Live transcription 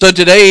So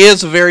today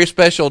is a very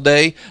special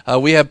day.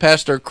 We have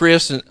Pastor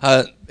Chris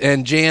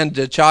and Jan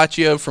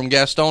DiCiaccio from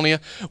Gastonia.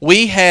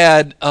 We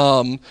had,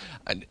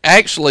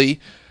 actually,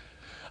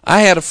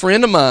 I had a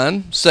friend of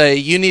mine say,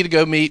 you need to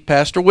go meet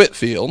Pastor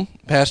Whitfield,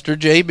 Pastor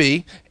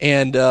JB,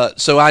 and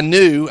so I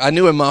knew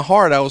in my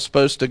heart I was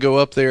supposed to go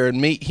up there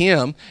and meet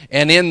him,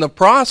 and in the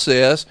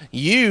process,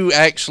 you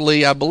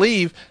actually, I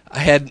believe,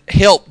 had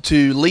helped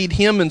to lead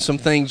him in some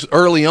things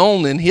early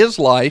on in his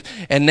life,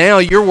 and now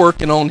you're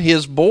working on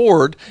his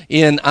board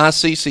in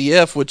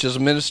ICCF, which is a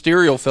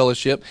ministerial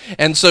fellowship.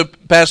 And so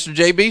Pastor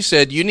JB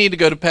said, you need to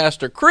go to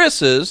Pastor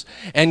Chris's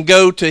and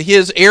go to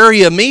his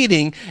area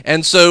meeting.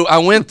 And so I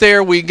went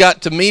there. We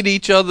got to meet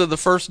each other the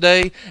first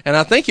day, and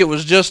I think it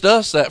was just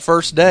us that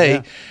first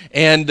day.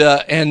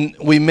 Yeah. And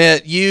we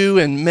met you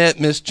and met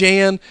Miss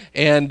Jan,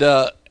 and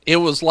it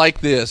was like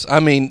this.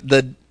 I mean,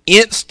 the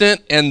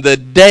instant and the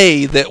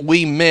day that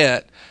we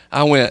met,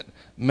 I went,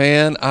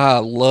 man, I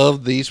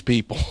love these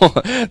people.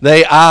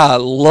 I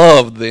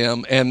love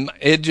them, and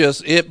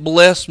it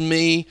blessed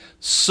me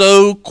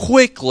so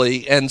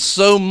quickly and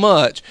so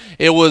much.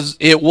 It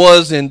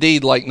was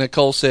indeed, like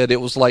Nicole said,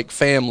 it was like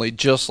family,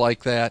 just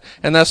like that.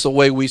 And that's the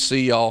way we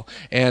see y'all.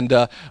 And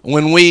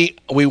when we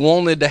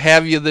wanted to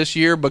have you this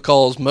year,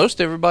 because most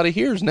everybody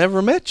here has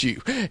never met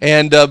you,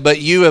 and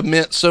but you have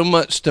meant so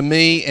much to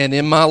me and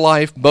in my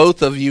life.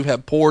 Both of you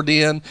have poured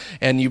in,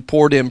 and you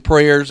poured in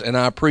prayers, and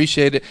I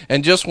appreciate it.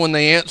 And just when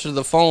they answer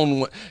the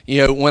phone,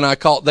 when I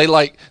call,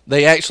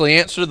 they actually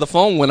answer the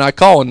phone when I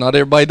call, and not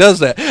everybody does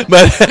that,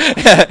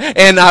 but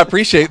and I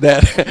appreciate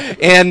that.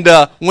 And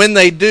when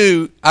they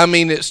do, I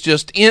mean, it's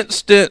just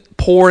instant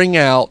pouring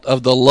out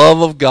of the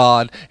love of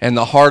God and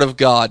the heart of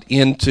God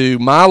into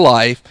my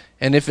life.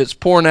 And if it's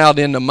pouring out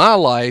into my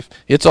life,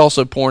 it's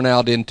also pouring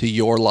out into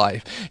your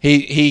life.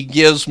 He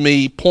gives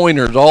me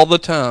pointers all the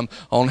time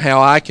on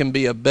how I can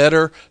be a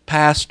better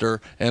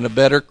pastor and a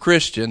better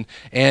Christian.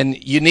 And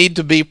you need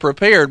to be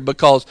prepared,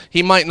 because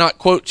he might not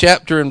quote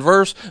chapter and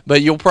verse,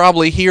 but you'll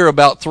probably hear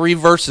about 3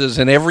 verses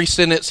in every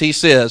sentence he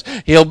says.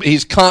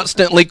 He's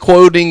constantly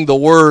quoting the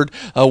word,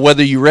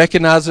 whether you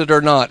recognize it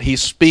or not.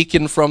 He's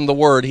speaking from the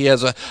word. He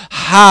has a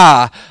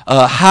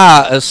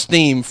high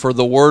esteem for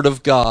the word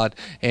of God.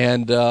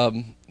 And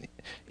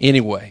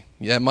anyway,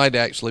 that might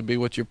actually be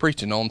what you're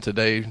preaching on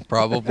today,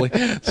 probably.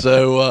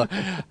 So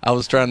I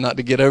was trying not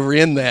to get over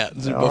in that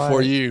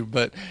before you.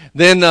 But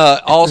then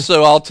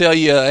also, I'll tell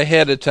you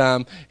ahead of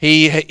time,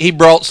 he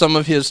brought some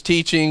of his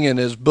teaching and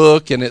his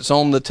book, and it's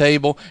on the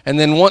table. And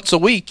then once a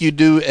week, you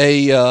do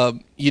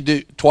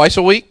twice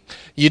a week,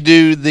 you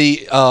do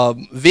the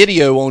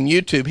video on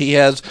YouTube. He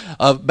has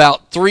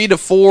about 3 to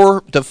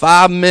 4 to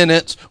 5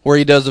 minutes where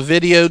he does a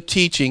video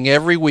teaching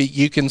every week.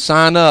 You can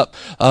sign up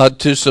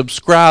to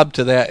subscribe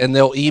to that, and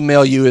they'll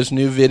email you his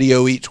new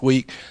video each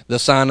week. The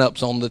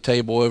sign-up's on the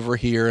table over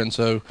here. And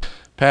so,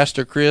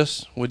 Pastor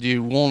Chris, would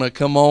you want to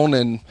come on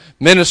and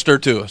minister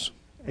to us?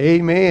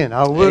 Amen.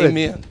 I would.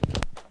 Amen.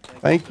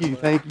 Thank you,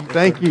 thank you,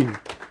 thank you.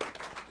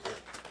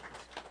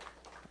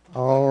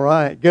 All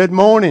right. Good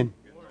morning.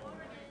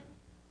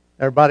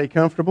 Everybody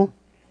comfortable?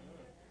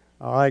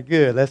 All right,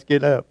 good. Let's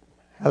get up.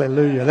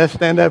 Hallelujah. Let's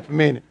stand up a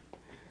minute.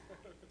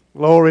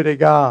 Glory to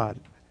God.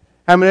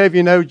 How many of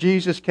you know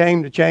Jesus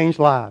came to change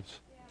lives?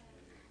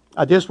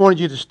 I just wanted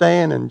you to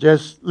stand and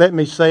just let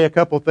me say a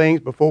couple things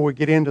before we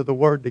get into the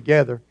Word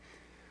together.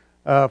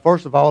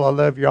 First of all, I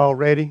love you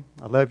already.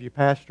 I love you,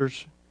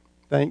 pastors.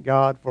 Thank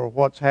God for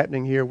what's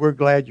happening here. We're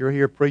glad you're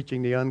here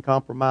preaching the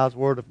uncompromised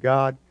Word of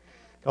God,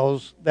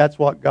 because that's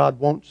what God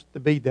wants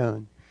to be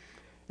done.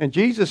 And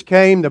Jesus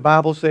came, the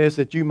Bible says,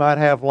 that you might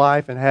have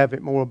life and have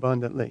it more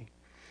abundantly.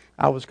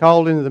 I was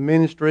called into the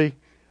ministry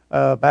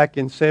back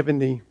in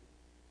 78.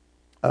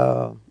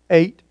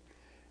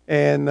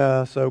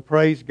 And so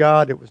praise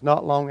God, it was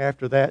not long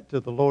after that till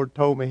the Lord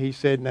told me, He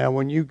said, now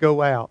when you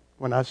go out,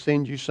 when I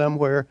send you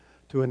somewhere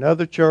to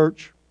another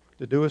church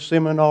to do a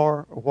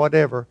seminar or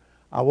whatever,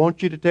 I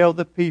want you to tell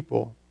the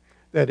people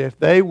that if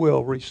they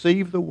will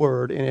receive the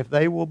Word and if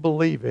they will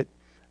believe it,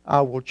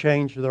 I will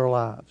change their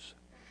lives.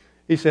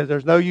 He says,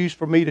 there's no use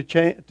for me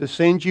to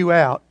send you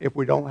out if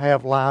we don't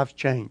have lives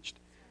changed.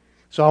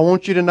 So I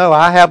want you to know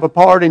I have a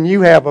part and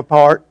you have a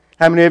part.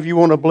 How many of you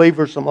want to believe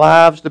there's some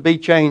lives to be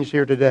changed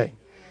here today?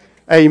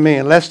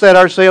 Amen. Let's set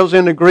ourselves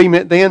in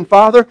agreement then.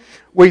 Father,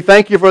 we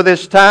thank you for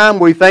this time.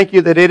 We thank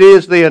you that it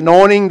is the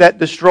anointing that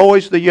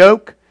destroys the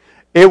yoke.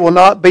 It will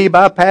not be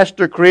by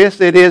Pastor Chris.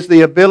 It is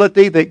the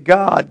ability that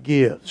God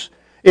gives.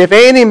 If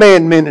any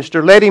man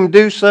minister, let him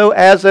do so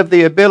as of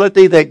the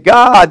ability that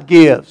God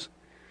gives,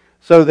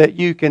 so that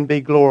you can be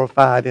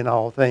glorified in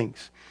all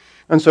things.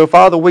 And so,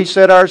 Father, we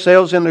set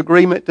ourselves in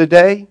agreement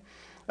today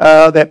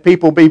that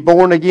people be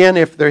born again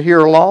if they're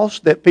here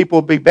lost, that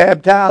people be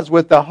baptized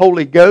with the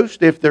Holy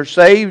Ghost if they're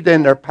saved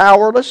and they're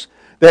powerless,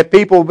 that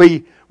people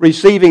be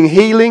receiving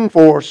healing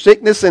for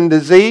sickness and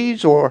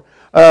disease, or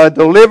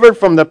delivered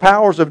from the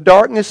powers of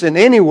darkness in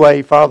any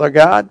way, Father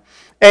God,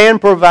 and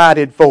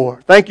provided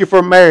for. Thank you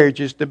for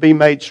marriages to be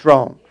made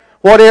strong.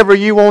 Whatever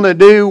you want to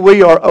do,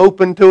 we are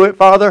open to it,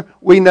 Father.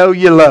 We know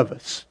you love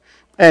us.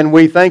 And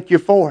we thank you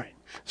for it.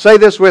 Say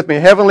this with me.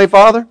 Heavenly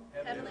Father,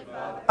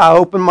 I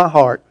open my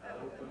heart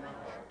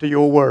to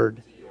your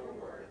word.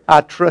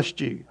 I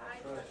trust you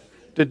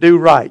to do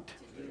right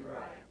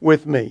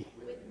with me.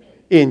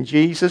 In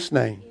Jesus'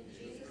 name.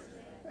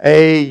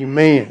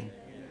 Amen.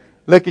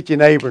 Look at your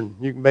neighbor. And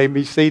you can maybe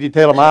be seated.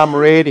 Tell them, I'm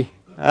ready.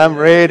 I'm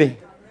ready.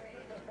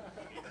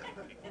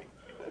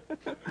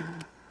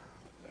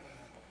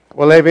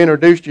 Well, they've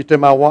introduced you to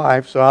my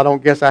wife, so I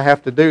don't guess I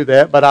have to do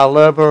that. But I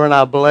love her and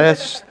I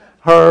bless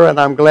her, and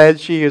I'm glad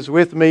she is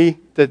with me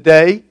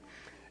today.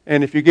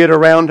 And if you get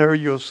around her,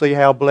 you'll see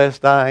how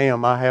blessed I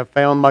am. I have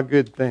found my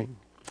good thing.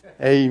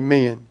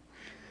 Amen.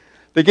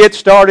 To get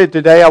started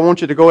today, I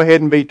want you to go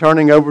ahead and be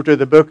turning over to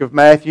the book of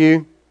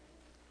Matthew,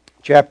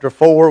 chapter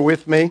 4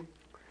 with me.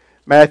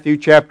 Matthew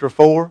chapter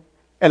 4.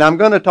 And I'm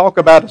going to talk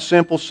about a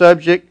simple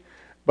subject,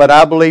 but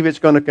I believe it's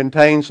going to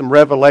contain some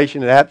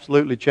revelation that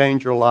absolutely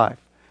change your life.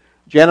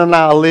 Jen and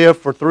I lived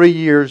for 3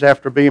 years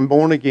after being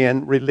born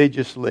again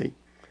religiously.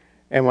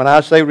 And when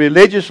I say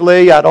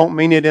religiously, I don't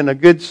mean it in a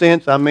good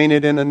sense, I mean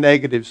it in a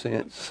negative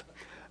sense.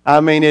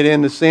 I mean it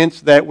in the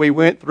sense that we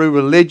went through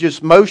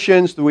religious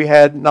motions, that we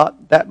had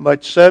not that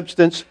much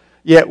substance,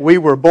 yet we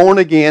were born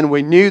again.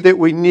 We knew that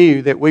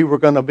we were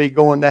going to be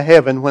going to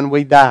heaven when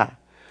we die.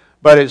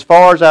 But as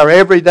far as our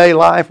everyday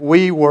life,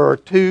 we were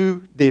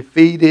two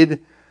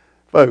defeated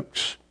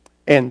folks.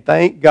 And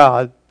thank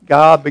God,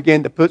 God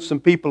began to put some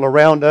people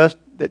around us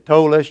that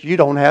told us you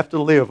don't have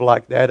to live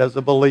like that as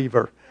a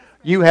believer.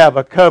 You have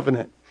a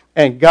covenant,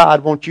 and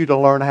God wants you to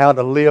learn how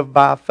to live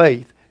by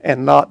faith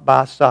and not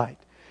by sight.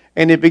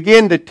 And He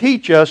began to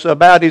teach us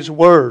about His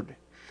Word.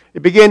 He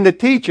began to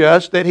teach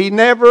us that He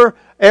never,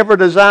 ever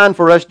designed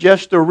for us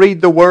just to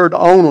read the Word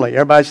only.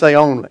 Everybody say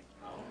only.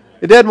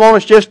 He doesn't want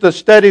us just to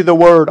study the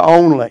Word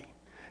only.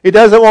 He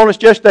doesn't want us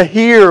just to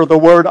hear the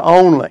Word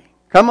only.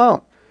 Come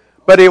on.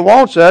 But He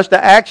wants us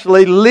to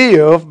actually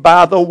live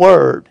by the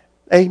Word.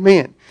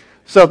 Amen.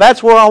 So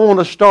that's where I want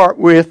to start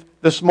with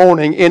this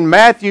morning. In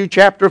Matthew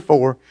chapter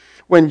 4,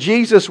 when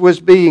Jesus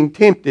was being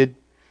tempted,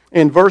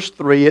 in verse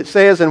 3, it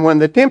says, And when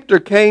the tempter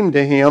came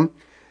to him,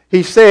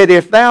 he said,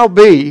 If thou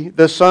be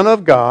the Son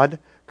of God,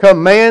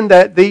 command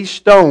that these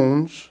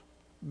stones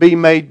be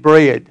made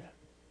bread.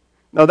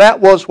 Now that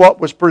was what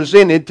was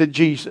presented to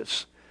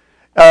Jesus.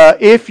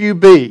 If you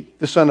be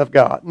the Son of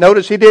God.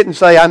 Notice He didn't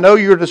say, I know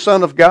you're the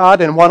Son of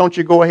God, and why don't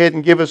you go ahead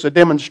and give us a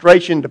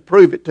demonstration to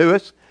prove it to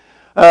us.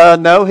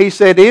 No, He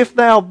said, if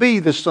thou be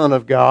the Son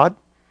of God,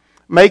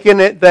 making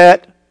it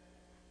that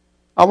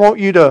I want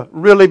you to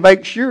really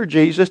make sure,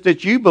 Jesus,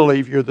 that you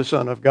believe you're the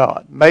Son of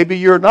God. Maybe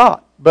you're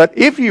not. But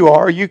if you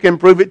are, you can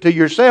prove it to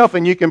yourself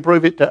and you can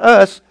prove it to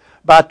us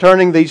by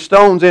turning these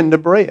stones into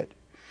bread.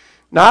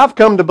 Now, I've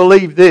come to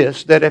believe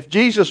this, that if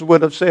Jesus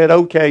would have said,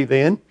 okay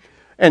then,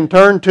 and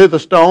turned to the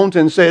stones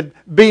and said,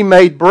 be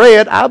made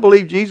bread, I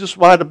believe Jesus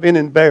might have been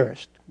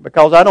embarrassed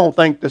because I don't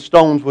think the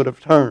stones would have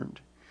turned.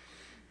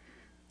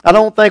 I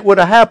don't think would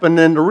have happened,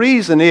 and the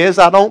reason is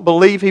I don't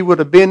believe He would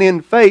have been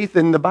in faith,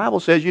 and the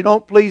Bible says you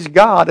don't please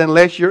God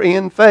unless you're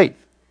in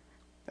faith.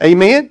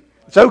 Amen?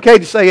 It's okay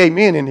to say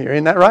amen in here,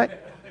 isn't that right?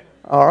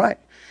 All right.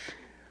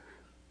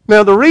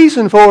 Now the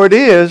reason for it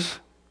is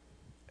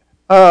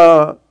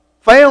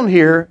found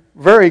here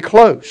very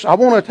close. I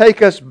want to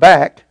take us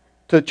back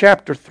to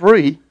chapter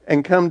 3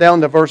 and come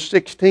down to verse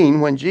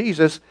 16 when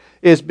Jesus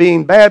is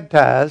being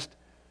baptized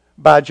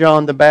by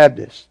John the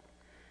Baptist.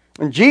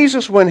 And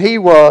Jesus, when He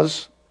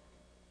was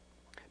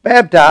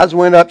baptized,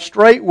 went up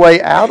straightway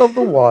out of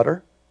the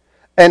water,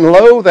 and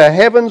lo, the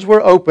heavens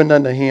were opened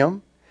unto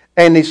Him,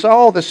 and He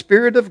saw the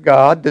Spirit of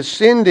God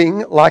descending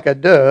like a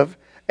dove,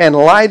 and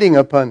lighting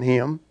upon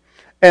Him.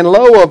 And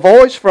lo, a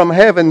voice from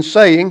heaven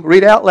saying,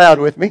 read out loud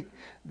with me,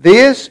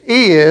 This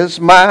is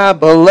my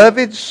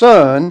beloved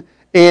Son,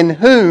 in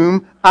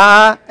whom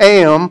I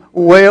am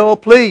well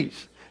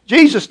pleased.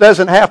 Jesus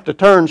doesn't have to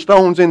turn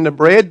stones into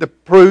bread to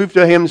prove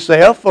to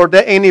Himself or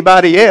to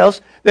anybody else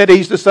that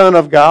He's the Son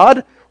of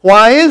God.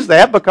 Why is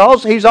that?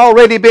 Because He's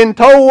already been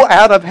told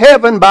out of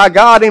heaven by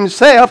God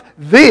Himself,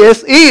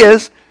 This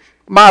is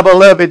my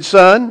beloved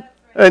Son,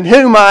 in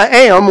whom I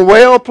am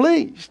well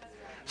pleased.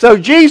 So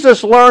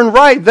Jesus learned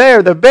right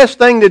there the best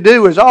thing to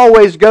do is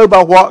always go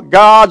by what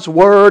God's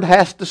Word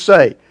has to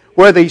say.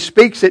 Whether He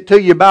speaks it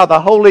to you by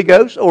the Holy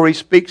Ghost or He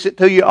speaks it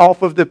to you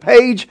off of the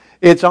page,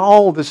 it's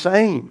all the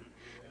same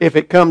if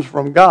it comes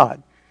from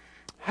God.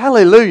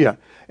 Hallelujah.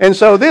 And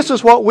so this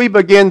is what we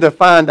begin to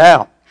find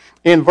out.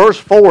 In verse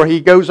 4, He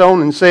goes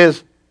on and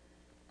says,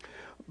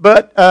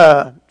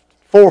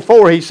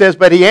 4:4, He says,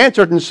 But He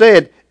answered and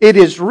said, It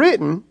is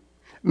written,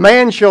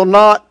 man shall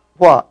not,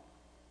 what?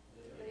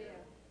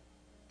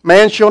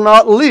 Man shall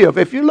not live.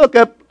 If you look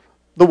up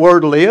the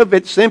word live,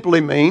 it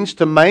simply means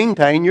to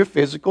maintain your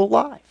physical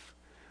life.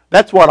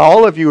 That's what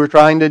all of you are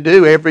trying to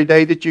do every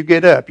day that you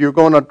get up. You're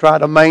going to try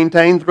to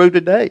maintain through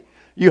today.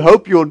 You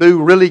hope you'll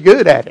do really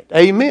good at it.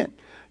 Amen.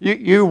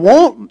 You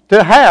want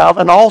to have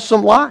an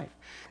awesome life.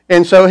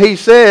 And so He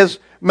says,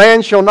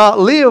 man shall not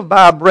live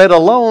by bread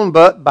alone,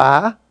 but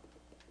by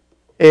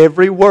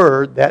every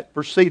word that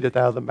proceedeth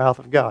out of the mouth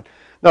of God.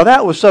 Now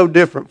that was so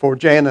different for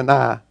Jan and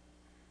I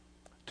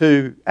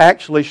to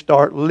actually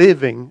start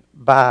living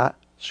by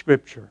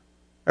Scripture.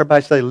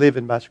 Everybody say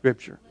living by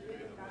Scripture.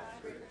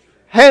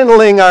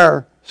 Handling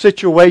our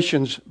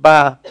situations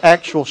by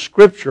actual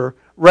Scripture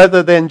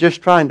rather than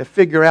just trying to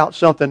figure out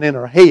something in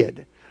our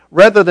head.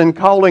 Rather than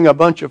calling a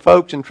bunch of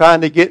folks and trying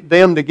to get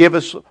them to give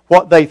us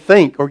what they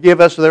think or give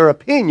us their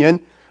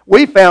opinion,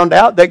 we found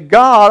out that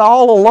God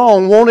all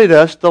along wanted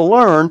us to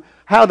learn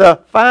how to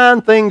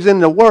find things in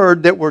the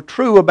Word that were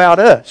true about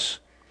us.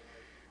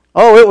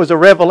 Oh, it was a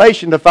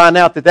revelation to find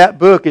out that that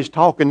book is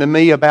talking to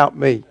me about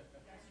me.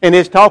 And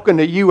it's talking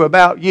to you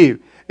about you.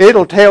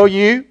 It'll tell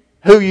you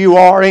who you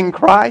are in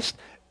Christ.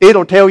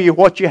 It'll tell you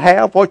what you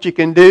have, what you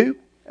can do.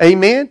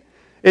 Amen.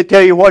 It'll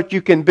tell you what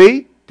you can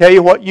be. Tell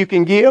you what you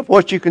can give,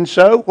 what you can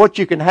sow, what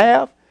you can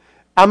have.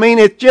 I mean,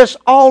 it's just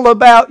all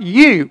about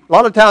you. A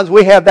lot of times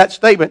we have that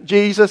statement,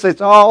 Jesus, it's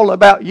all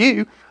about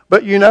you.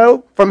 But you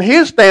know, from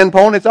His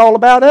standpoint, it's all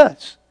about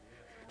us.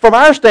 From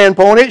our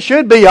standpoint, it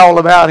should be all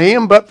about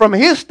Him. But from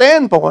His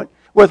standpoint,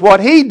 with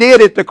what He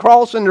did at the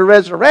cross and the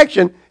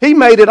resurrection, He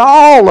made it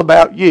all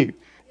about you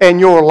and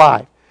your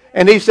life.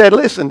 And He said,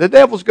 listen, the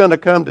devil's going to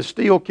come to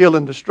steal, kill,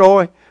 and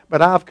destroy,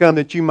 but I've come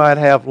that you might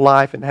have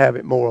life and have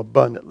it more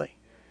abundantly.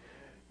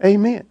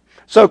 Amen.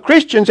 So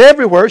Christians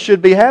everywhere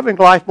should be having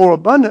life more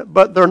abundant,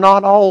 but they're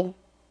not all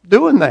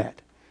doing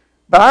that.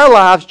 But our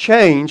lives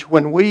changed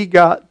when we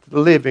got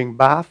living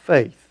by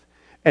faith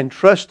and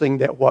trusting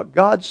that what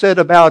God said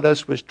about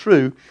us was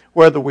true,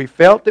 whether we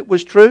felt it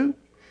was true,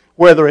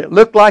 whether it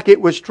looked like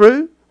it was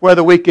true,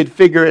 whether we could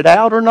figure it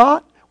out or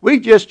not. We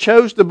just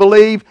chose to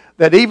believe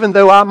that even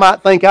though I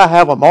might think I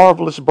have a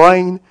marvelous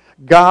brain,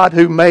 God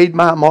who made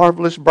my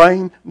marvelous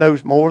brain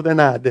knows more than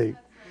I do.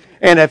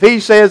 And if He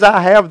says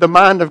I have the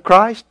mind of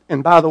Christ,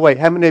 and by the way,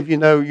 how many of you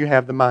know you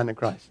have the mind of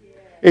Christ?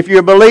 If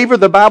you're a believer,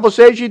 the Bible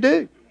says you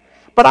do.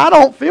 But I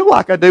don't feel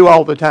like I do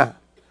all the time.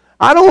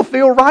 I don't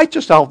feel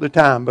righteous all the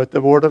time, but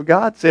the Word of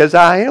God says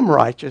I am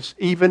righteous,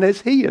 even as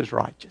He is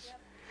righteous.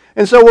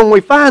 And so when we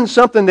find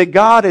something that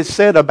God has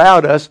said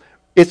about us,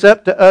 it's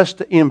up to us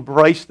to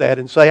embrace that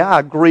and say,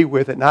 I agree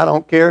with it, and I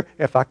don't care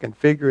if I can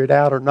figure it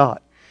out or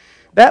not.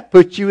 That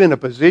puts you in a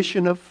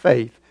position of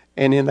faith.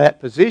 And in that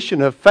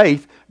position of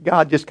faith,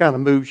 God just kind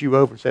of moves you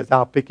over and says,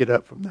 I'll pick it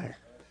up from there.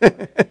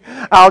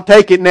 I'll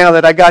take it now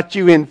that I got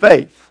you in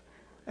faith.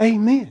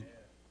 Amen.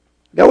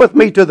 Go with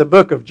me to the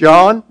book of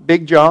John,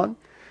 Big John,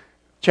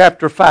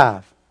 chapter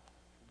 5.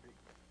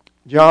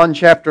 John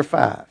chapter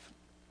 5.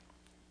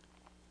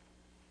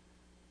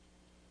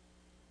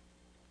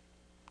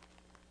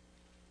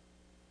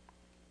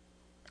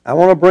 I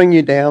want to bring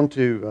you down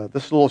to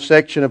this little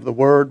section of the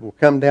Word. We'll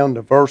come down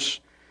to verse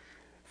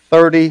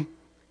 32.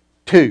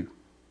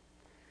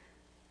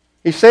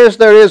 He says,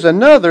 there is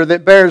another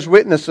that bears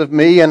witness of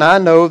me, and I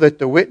know that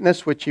the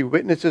witness which he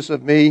witnesses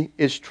of me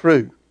is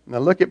true. Now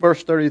look at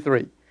verse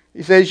 33.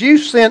 He says, you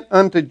sent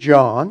unto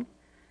John,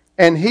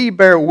 and he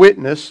bare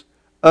witness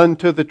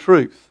unto the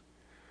truth.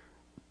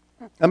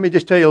 Let me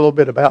just tell you a little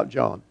bit about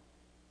John.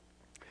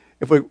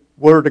 If we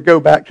were to go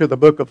back to the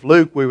book of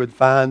Luke, we would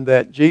find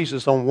that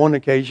Jesus on one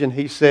occasion,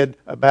 He said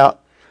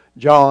about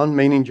John,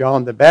 meaning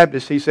John the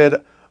Baptist, He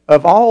said,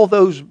 of all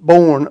those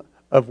born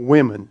of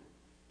women,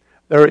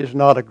 there is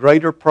not a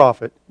greater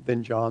prophet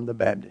than John the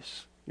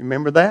Baptist. You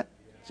remember that?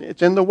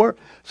 It's in the Word.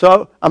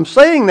 So I'm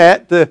saying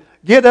that to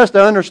get us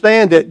to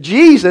understand that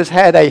Jesus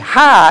had a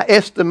high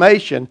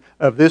estimation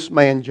of this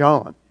man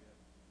John.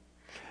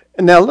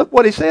 And now look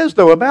what He says,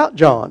 though, about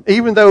John.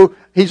 Even though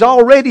He's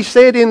already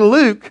said in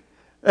Luke,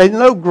 there's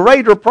no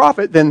greater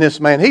prophet than this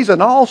man. He's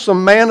an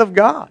awesome man of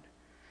God.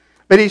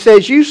 But He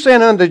says, you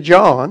sent unto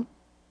John,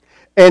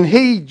 and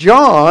he,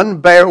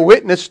 John, bare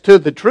witness to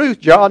the truth.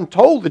 John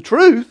told the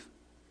truth.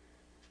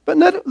 But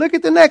look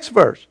at the next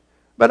verse.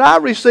 But I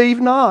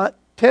receive not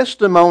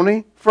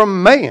testimony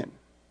from man.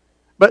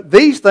 But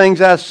these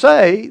things I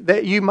say,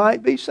 that you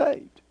might be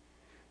saved.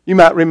 You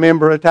might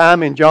remember a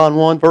time in John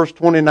 1, verse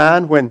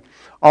 29, when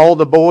all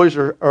the boys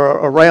are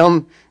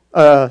around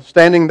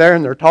standing there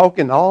and they're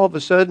talking. All of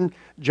a sudden,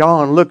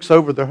 John looks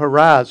over the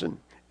horizon,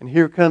 and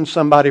here comes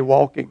somebody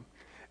walking.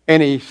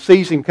 And he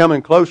sees him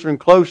coming closer and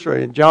closer,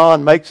 and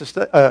John makes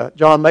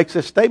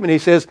this statement. He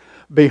says,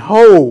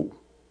 behold,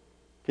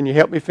 can you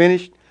help me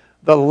finish?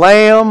 The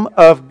Lamb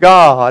of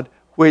God,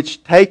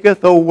 which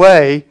taketh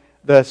away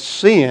the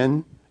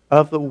sin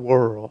of the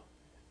world.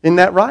 Isn't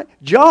that right?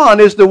 John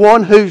is the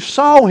one who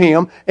saw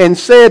Him and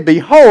said,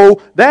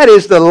 behold, that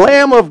is the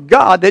Lamb of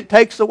God that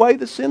takes away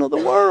the sin of the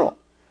world.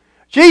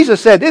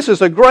 Jesus said, this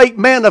is a great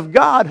man of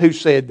God who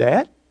said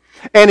that.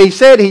 And He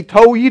said He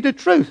told you the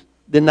truth.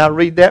 Didn't I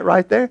read that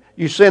right there?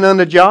 You sent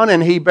unto John,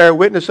 and he bare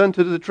witness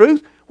unto the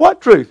truth.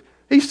 What truth?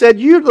 He said,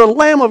 you're the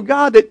Lamb of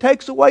God that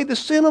takes away the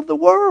sin of the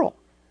world.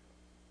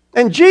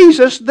 And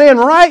Jesus then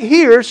right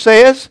here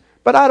says,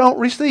 but I don't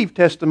receive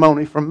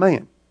testimony from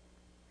man.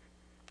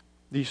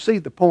 Do you see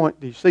the point?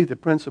 Do you see the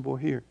principle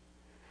here?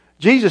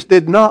 Jesus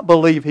did not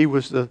believe He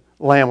was the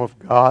Lamb of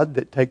God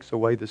that takes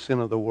away the sin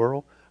of the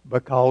world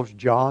because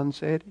John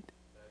said it.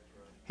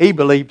 He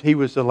believed he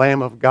was the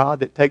Lamb of God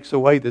that takes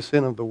away the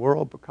sin of the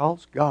world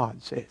because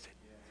God says it.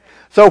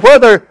 So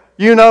whether,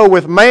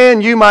 with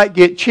man you might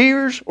get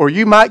cheers or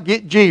you might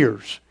get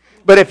jeers.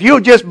 But if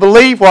you'll just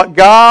believe what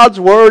God's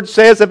Word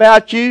says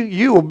about you,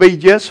 you will be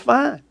just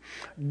fine.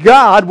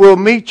 God will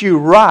meet you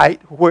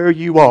right where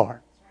you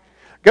are.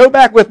 Go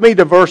back with me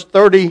to verse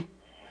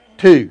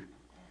 32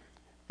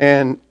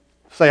 and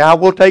say, I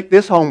will take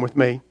this home with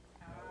me.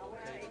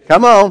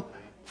 Come on.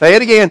 Say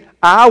it again.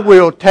 I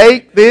will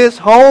take this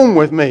home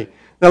with me.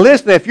 Now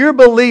listen, if you're a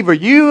believer,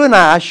 you and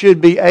I should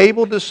be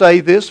able to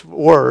say this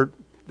word,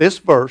 this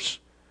verse,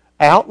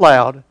 out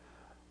loud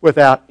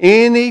without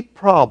any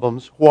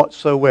problems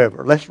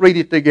whatsoever. Let's read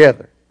it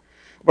together.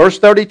 Verse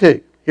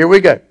 32. Here we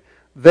go.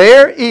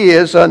 There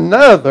is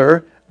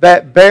another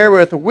that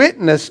beareth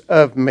witness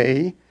of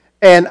me,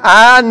 and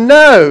I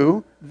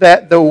know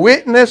that the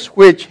witness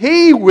which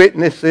he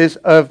witnesses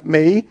of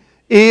me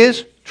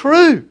is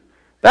true.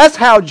 That's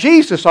how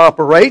Jesus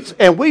operates,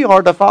 and we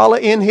are to follow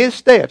in His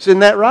steps.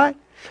 Isn't that right?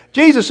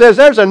 Jesus says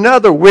there's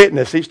another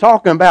witness. He's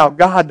talking about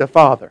God the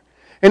Father.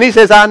 And He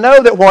says, I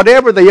know that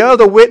whatever the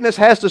other witness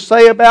has to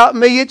say about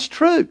me, it's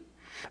true.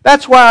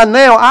 That's why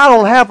now I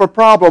don't have a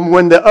problem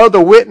when the other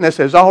witness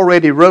has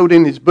already wrote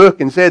in his book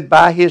and said,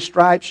 by His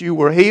stripes you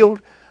were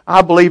healed.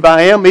 I believe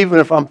I am, even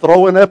if I'm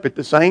throwing up at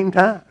the same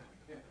time.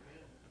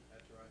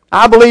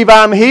 I believe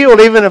I'm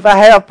healed even if I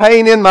have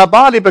pain in my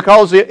body,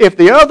 because if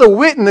the other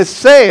witness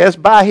says,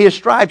 by His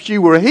stripes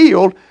you were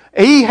healed,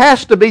 he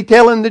has to be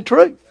telling the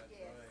truth.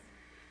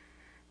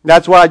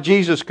 That's why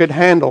Jesus could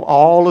handle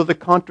all of the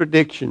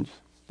contradictions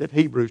that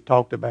Hebrews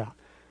talked about.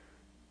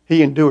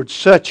 He endured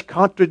such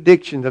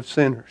contradiction of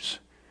sinners.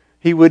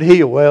 He would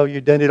heal. Well, you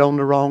done it on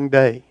the wrong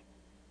day.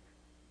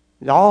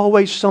 There's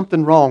always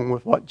something wrong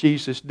with what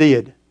Jesus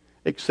did,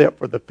 except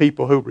for the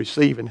people who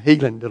receive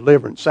healing,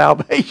 deliverance,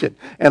 salvation,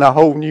 and a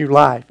whole new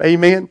life.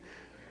 Amen?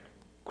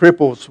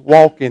 Cripples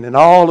walking and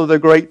all of the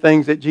great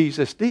things that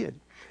Jesus did.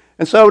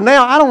 And so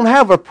now I don't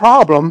have a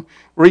problem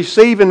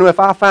receiving if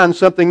I find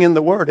something in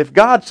the Word. If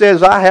God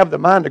says I have the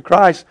mind of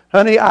Christ,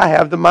 honey, I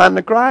have the mind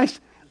of Christ.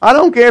 I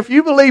don't care if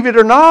you believe it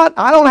or not.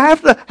 I don't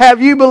have to have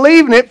you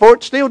believing it for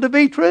it still to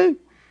be true.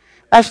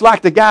 That's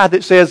like the guy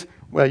that says,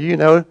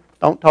 well,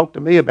 don't talk to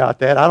me about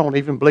that. I don't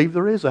even believe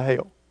there is a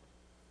hell.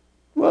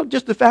 Well,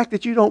 just the fact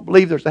that you don't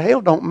believe there's a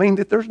hell don't mean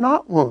that there's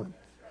not one.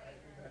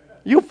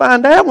 You'll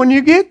find out when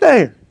you get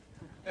there.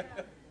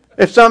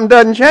 If something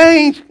doesn't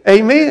change,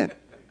 amen.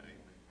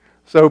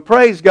 So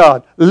praise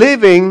God.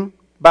 Living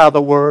by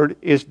the Word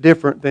is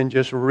different than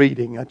just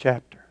reading a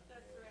chapter.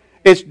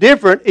 It's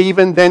different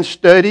even than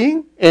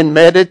studying and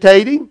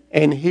meditating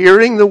and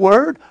hearing the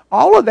Word.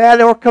 All of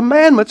that are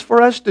commandments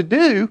for us to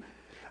do,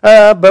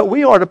 but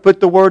we are to put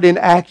the Word in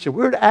action.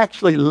 We're to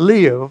actually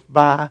live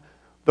by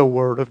the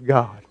Word of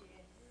God.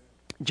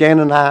 Jan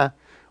and I,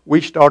 we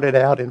started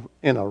out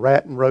in a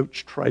rat and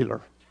roach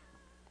trailer.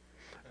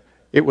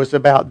 It was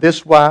about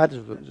this wide.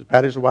 It was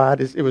about as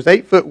wide as, it was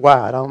 8 foot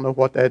wide. I don't know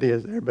what that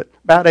is there, but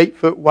about 8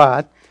 foot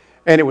wide.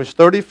 And it was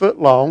 30 foot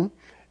long.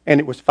 And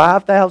it was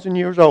 5,000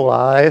 years old,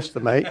 I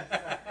estimate.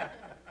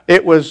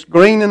 It was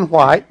green and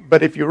white,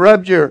 but if you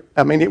rubbed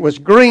it was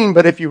green,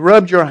 but if you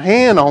rubbed your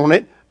hand on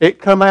it,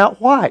 it come out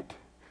white.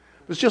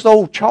 It was just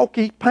old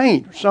chalky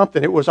paint or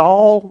something. It was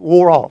all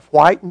wore off,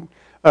 white and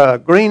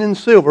green and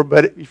silver,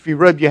 but if you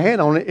rubbed your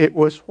hand on it, it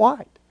was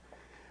white.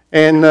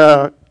 And,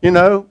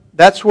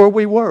 that's where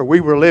we were. We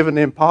were living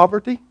in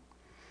poverty.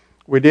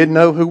 We didn't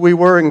know who we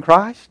were in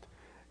Christ,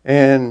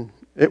 and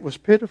it was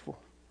pitiful.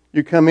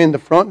 You come in the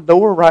front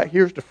door, right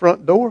here's the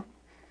front door.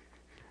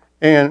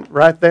 And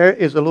right there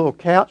is a little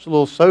couch, a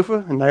little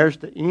sofa, and there's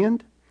the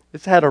end.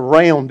 It's had a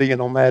round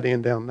end on that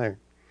end down there.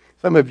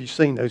 Some of you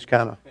seen those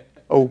kind of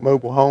old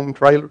mobile home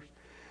trailers.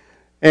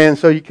 And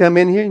so you come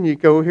in here and you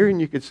go here and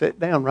you could sit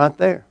down right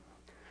there.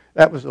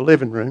 That was the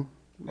living room.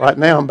 Right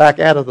now I'm back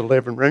out of the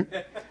living room.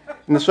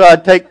 And so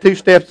I'd take 2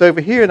 steps over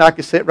here and I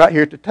could sit right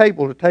here at the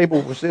table. The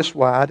table was this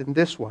wide and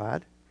this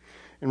wide.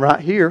 And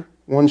right here,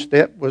 1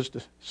 step was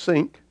the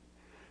sink.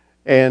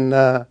 And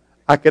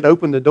I could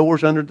open the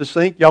doors under the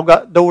sink. Y'all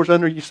got doors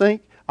under your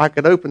sink? I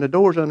could open the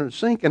doors under the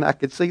sink and I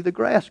could see the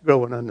grass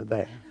growing under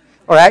there.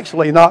 Or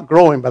actually not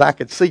growing, but I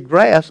could see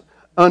grass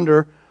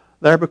under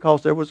there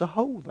because there was a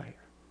hole there.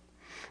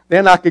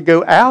 Then I could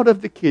go out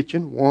of the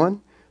kitchen.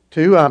 1,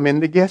 2, I'm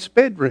in the guest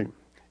bedroom.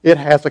 It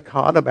has a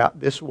cot about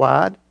this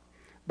wide,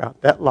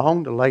 about that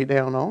long to lay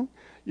down on.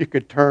 You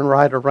could turn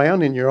right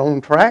around in your own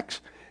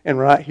tracks. And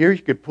right here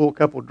you could pull a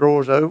couple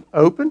drawers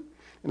open.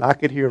 And I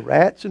could hear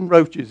rats and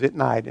roaches at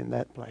night in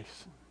that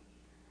place.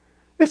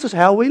 This is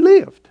how we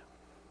lived.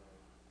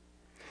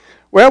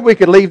 Well, we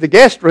could leave the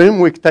guest room.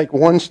 We could take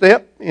 1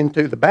 step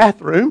into the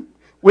bathroom.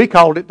 We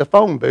called it the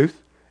phone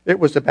booth. It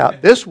was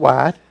about this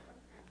wide,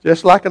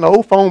 just like an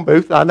old phone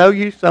booth. I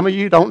know some of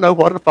you don't know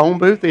what a phone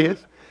booth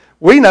is.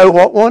 We know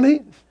what one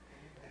is.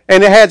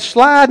 And it had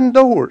sliding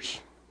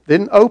doors.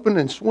 Didn't open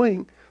and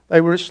swing.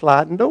 They were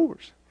sliding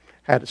doors.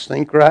 Had a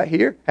sink right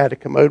here. Had a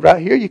commode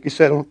right here. You could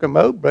sit on a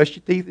commode, brush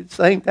your teeth at the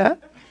same time.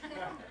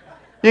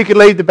 You could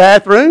leave the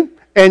bathroom,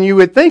 And you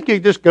would think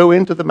you'd just go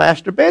into the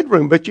master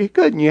bedroom, but you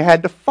couldn't. You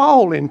had to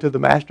fall into the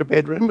master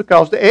bedroom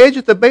because the edge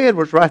of the bed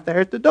was right there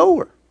at the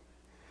door.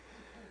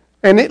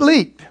 And it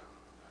leaked.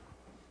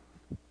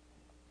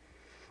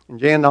 And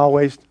Jan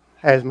always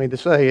has me to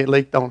say it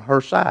leaked on her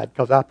side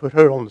because I put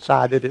her on the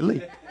side that it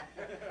leaked.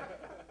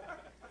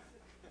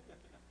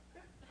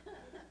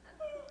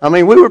 I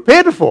mean, we were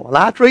pitiful, and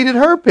I treated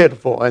her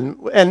pitiful,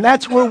 and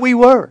that's where we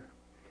were.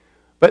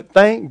 But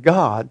thank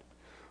God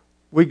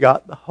we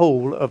got the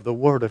whole of the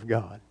Word of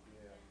God.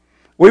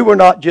 We were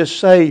not just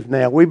saved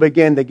now. We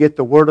began to get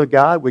the Word of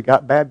God. We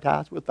got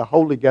baptized with the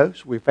Holy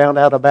Ghost. We found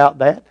out about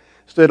that.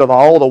 Instead of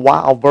all the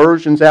wild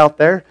versions out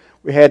there,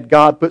 we had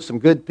God put some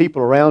good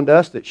people around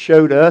us that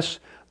showed us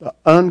the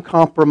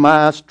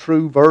uncompromised,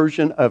 true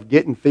version of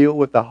getting filled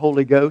with the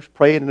Holy Ghost,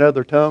 praying in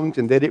other tongues,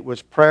 and that it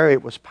was prayer,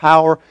 it was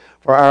power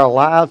for our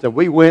lives, and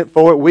we went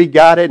for it, we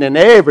got it, and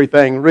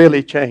everything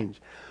really changed.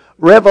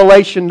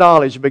 Revelation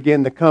knowledge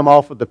began to come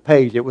off of the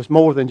page. It was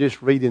more than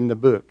just reading the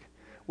book.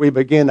 We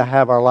began to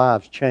have our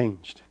lives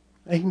changed.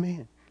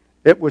 Amen.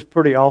 It was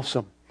pretty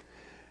awesome.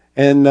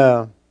 And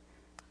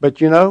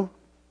but you know,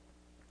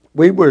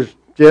 we were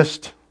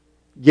just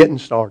getting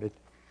started.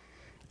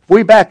 If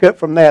we back up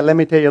from that, let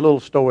me tell you a little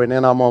story, and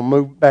then I'm going to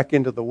move back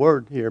into the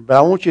Word here. But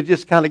I want you to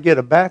just kind of get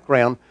a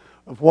background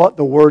of what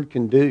the Word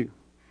can do.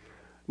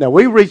 Now,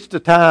 we reached a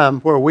time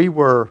where we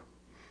were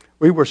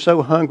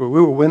so hungry. We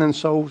were winning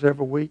souls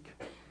every week.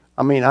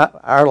 I mean,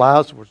 our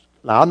lives were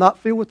now not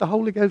filled with the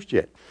Holy Ghost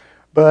yet,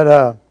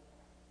 but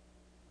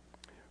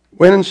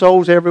winning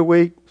souls every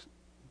week,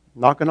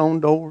 knocking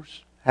on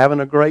doors, having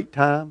a great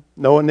time,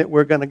 knowing that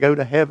we're going to go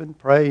to heaven.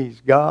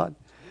 Praise God.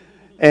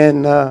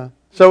 And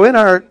so in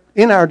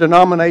our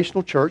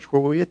denominational church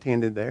where we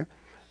attended there,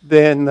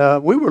 then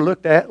we were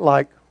looked at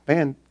like,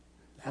 man,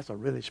 that's a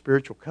really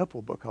spiritual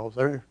couple because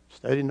they're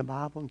studying the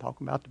Bible and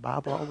talking about the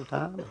Bible all the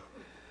time.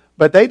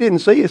 But they didn't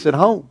see us at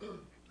home.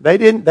 They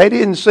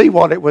didn't see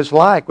what it was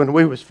like when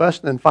we was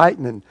fussing and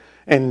fighting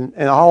and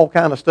all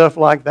kind of stuff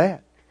like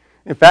that.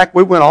 In fact,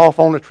 we went off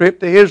on a trip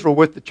to Israel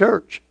with the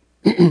church.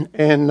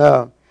 And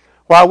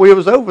while we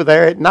was over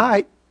there at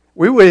night,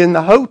 we were in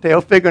the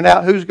hotel figuring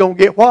out who's going to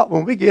get what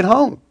when we get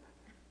home.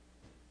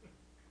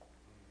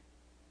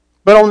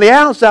 But on the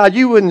outside,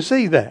 you wouldn't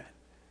see that.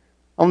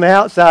 On the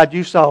outside,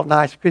 you saw a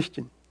nice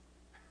Christian.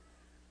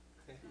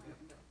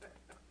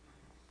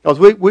 Because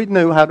we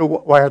knew how to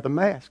wear the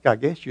mask, I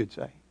guess you'd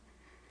say.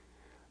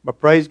 But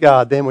praise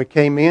God, then we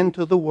came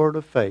into the Word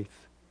of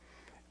faith,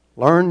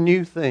 learned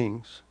new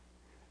things,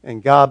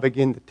 and God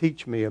began to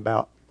teach me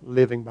about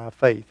living by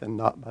faith and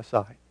not by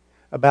sight,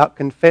 about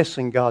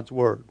confessing God's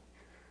Word.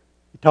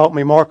 He taught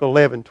me Mark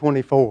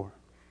 11:24.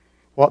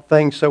 What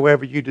things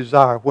soever you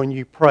desire, when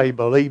you pray,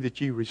 believe that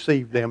you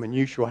receive them, and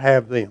you shall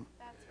have them.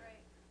 That's right.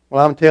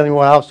 Well, I'm telling you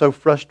what, I was so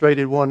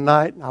frustrated one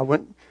night. I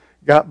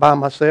got by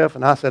myself,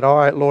 and I said, all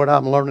right, Lord,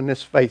 I'm learning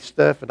this faith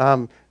stuff, and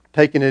I'm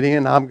taking it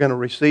in. I'm going to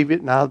receive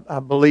it, and I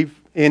believe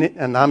in it,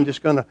 and I'm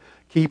just going to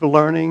keep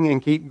learning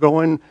and keep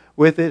going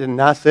with it. And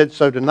I said,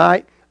 so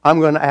tonight, I'm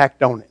going to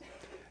act on it.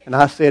 And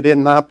I said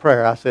in my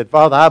prayer, I said,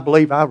 Father, I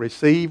believe I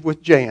received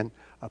with Jan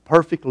a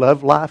perfect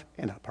love life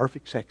and a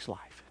perfect sex life.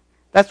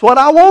 That's what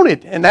I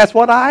wanted, and that's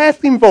what I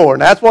asked Him for,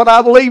 and that's what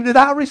I believed that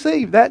I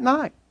received that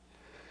night.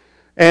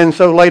 And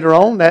so later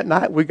on that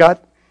night, we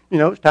got,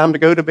 it's time to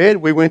go to bed.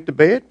 We went to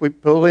bed. We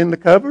pulled in the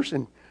covers,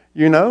 and,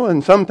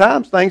 and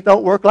sometimes things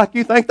don't work like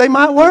you think they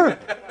might work.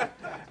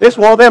 It's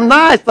one of them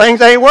nights,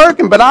 things ain't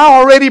working, but I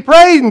already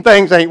prayed and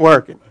things ain't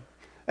working.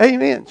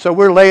 Amen. So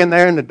we're laying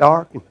there in the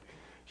dark, and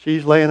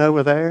she's laying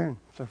over there. And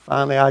so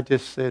finally I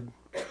just said,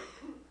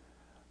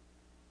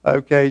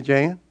 okay,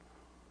 Jan,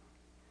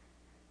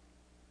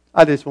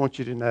 I just want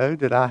you to know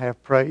that I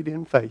have prayed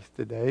in faith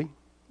today,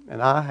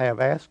 and I have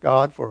asked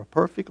God for a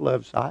perfect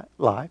love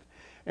life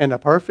and a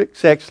perfect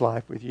sex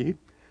life with you.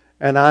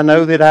 And I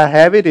know that I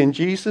have it in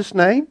Jesus'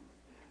 name,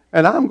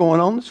 and I'm going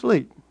on to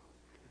sleep.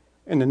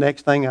 And the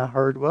next thing I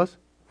heard was,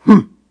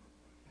 and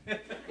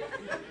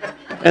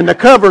the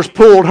covers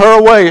pulled her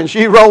away, and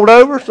she rolled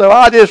over, so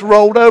I just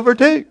rolled over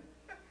too.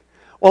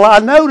 Well, I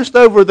noticed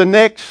over the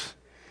next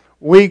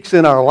weeks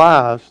in our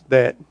lives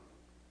that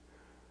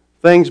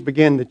things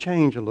began to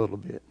change a little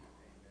bit.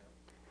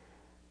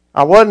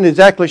 I wasn't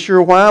exactly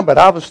sure why, but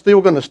I was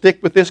still going to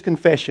stick with this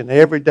confession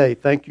every day.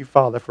 Thank you,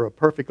 Father, for a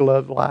perfect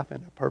love life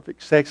and a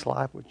perfect sex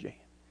life with Jan.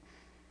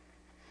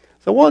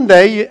 So one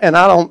day, and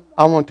I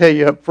want to tell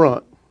you up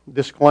front,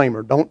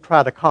 disclaimer, don't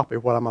try to copy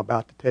what I'm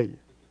about to tell you.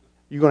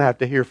 You're going to have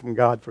to hear from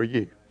God for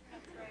you.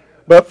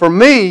 But for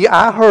me,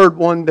 I heard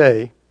one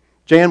day,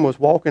 Jan was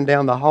walking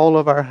down the hall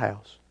of our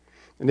house,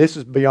 and this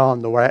is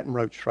beyond the Ratton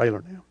Roach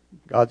trailer now.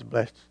 God's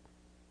blessed us.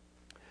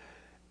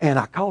 And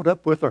I caught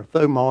up with her,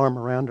 threw my arm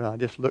around her, and I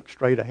just looked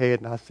straight ahead,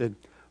 and I said,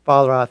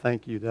 Father, I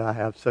thank you that I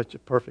have such a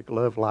perfect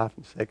love life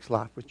and sex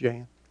life with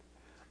Jan.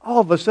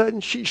 All of a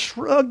sudden, she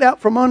shrugged out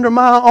from under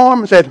my arm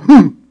and said,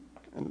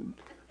 and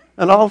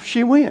off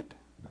she went.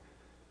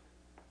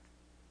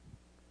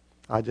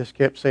 I just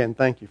kept saying,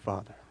 thank you,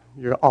 Father.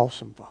 You're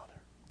awesome, Father.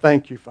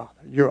 Thank you,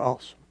 Father. You're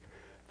awesome.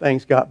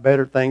 Things got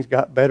better, things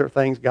got better,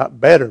 things got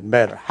better and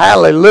better.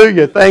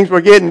 Hallelujah, things were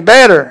getting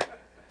better.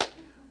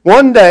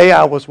 One day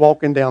I was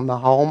walking down the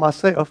hall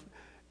myself,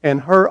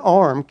 and her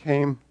arm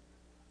came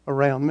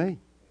around me.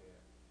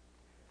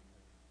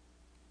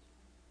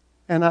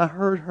 And I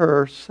heard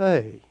her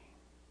say,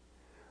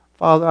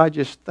 Father, I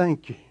just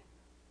thank you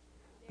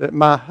that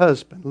my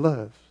husband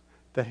loves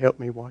to help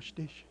me wash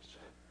dishes.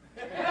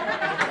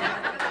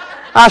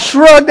 I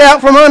shrugged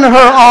out from under her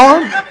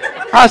arm.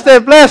 I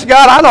said, bless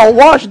God, I don't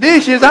wash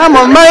dishes. I'm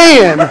a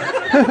man.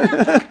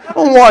 I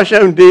don't wash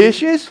own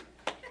dishes.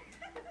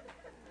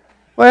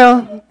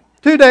 Well,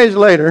 2 days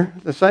later,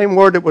 the same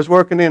word that was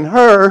working in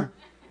her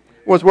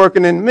was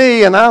working in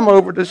me, and I'm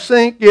over the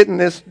sink getting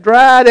this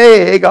dried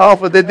egg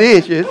off of the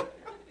dishes.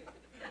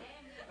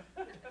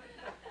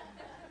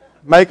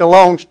 Make a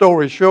long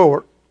story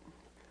short,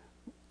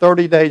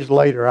 30 days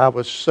later, I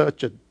was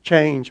such a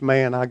changed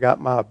man. I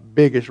got my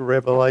biggest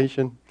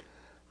revelation.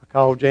 I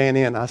called Jan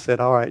in. I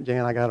said, all right,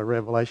 Jan, I got a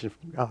revelation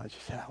from God. She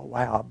said, oh,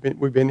 wow,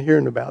 we've been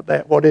hearing about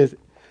that. What is it?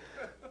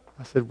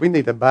 I said, we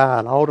need to buy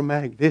an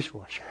automatic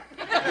dishwasher.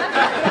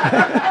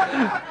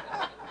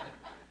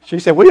 She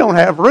said, we don't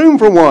have room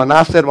for one.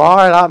 I said, well, all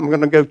right, I'm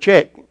going to go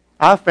check.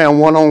 I found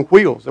one on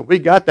wheels, and we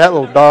got that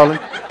little darling,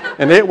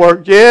 and it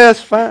worked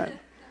just fine.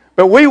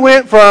 But we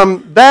went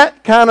from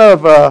that kind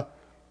of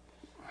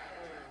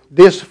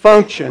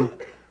dysfunction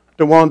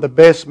to one of the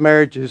best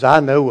marriages I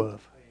know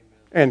of.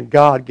 And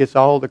God gets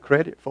all the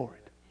credit for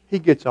it. He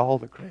gets all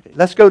the credit.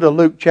 Let's go to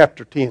Luke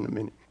chapter 10 a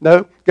minute.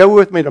 No, go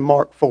with me to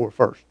Mark 4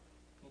 first.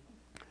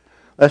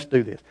 Let's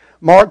do this.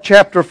 Mark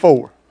chapter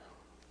 4.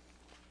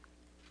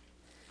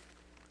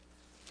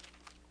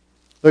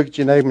 Look at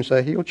your neighbor and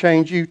say, He'll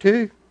change you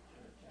too.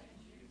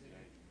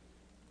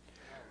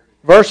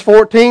 Verse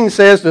 14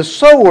 says, the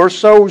sower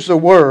sows the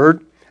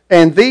word,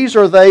 and these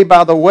are they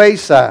by the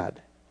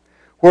wayside,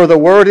 where the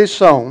word is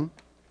sown.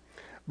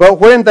 But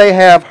when they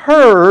have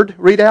heard,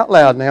 read out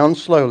loud now and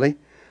slowly,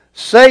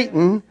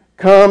 Satan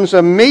comes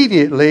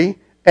immediately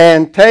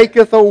and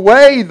taketh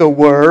away the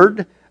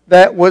word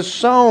that was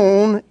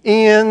sown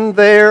in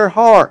their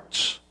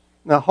hearts.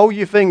 Now hold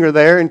your finger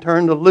there and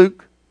turn to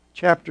Luke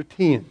chapter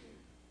 10.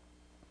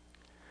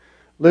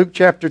 Luke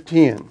chapter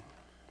 10.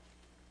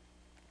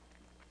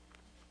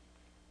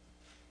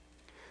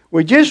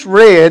 We just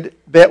read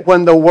that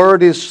when the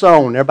word is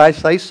sown, everybody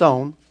say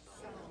sown.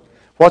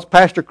 What's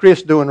Pastor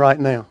Chris doing right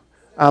now?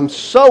 I'm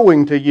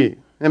sowing to you.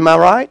 Am I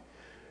right?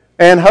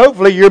 And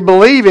hopefully you're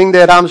believing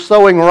that I'm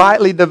sowing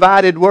rightly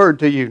divided word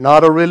to you.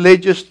 Not a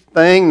religious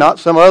thing, not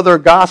some other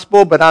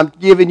gospel, but I'm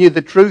giving you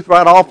the truth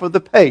right off of the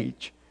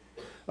page.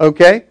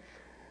 Okay?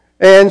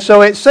 And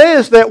so it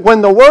says that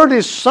when the word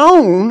is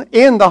sown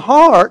in the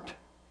heart,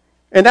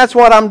 and that's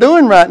what I'm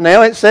doing right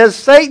now, it says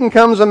Satan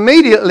comes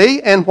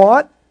immediately and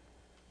what?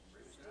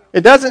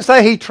 It doesn't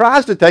say he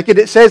tries to take it.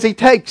 It says he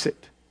takes it.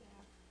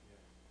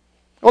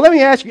 Well, let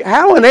me ask you,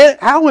 how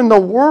in the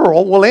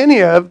world will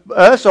any of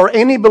us or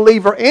any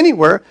believer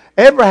anywhere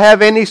ever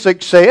have any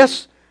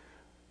success,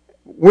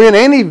 win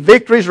any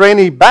victories or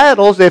any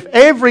battles if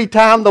every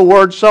time the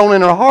word's sown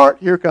in our heart,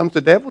 here comes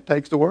the devil,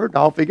 takes the word, and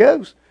off he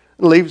goes,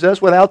 and leaves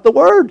us without the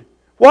word?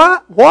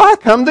 Why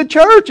come to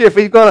church if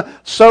he's going to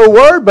sow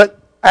word, but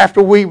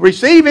after we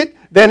receive it,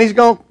 then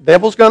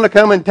devil's going to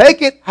come and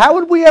take it? How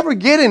would we ever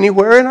get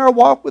anywhere in our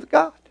walk with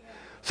God?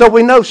 So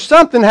we know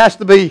something has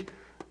to be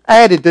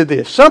added to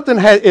this. Something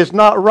is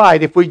not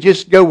right if we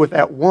just go with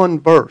that one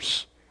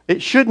verse.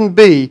 It shouldn't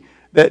be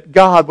that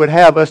God would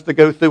have us to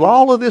go through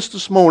all of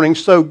this morning,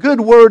 sow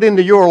good word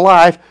into your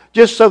life,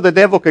 just so the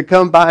devil could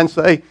come by and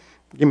say,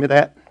 give me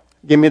that,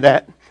 give me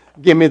that,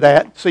 give me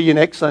that, see you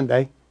next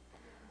Sunday.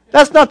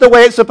 That's not the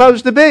way it's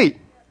supposed to be.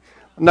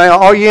 Now,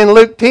 are you in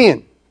Luke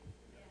 10?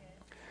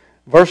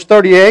 Verse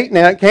 38,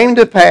 now it came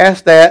to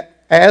pass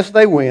that as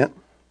they went,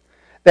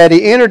 that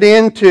he entered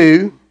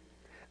into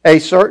a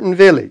certain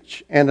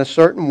village, and a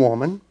certain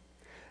woman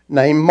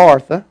named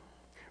Martha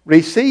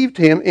received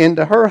him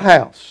into her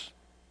house.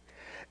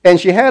 And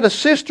she had a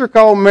sister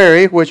called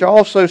Mary, which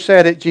also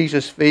sat at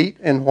Jesus' feet,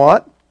 and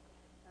what?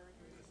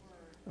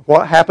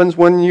 What happens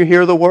when you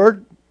hear the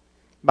word?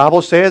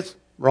 Bible says,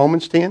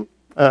 Romans 10,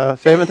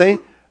 17,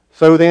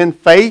 so then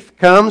faith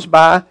comes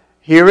by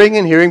hearing,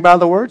 and hearing by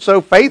the word.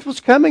 So faith was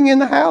coming in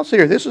the house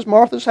here. This is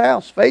Martha's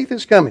house. Faith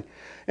is coming.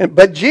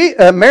 But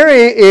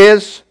Mary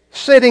is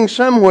sitting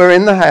somewhere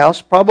in the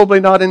house, probably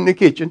not in the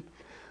kitchen,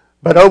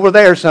 but over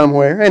there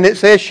somewhere. And it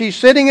says she's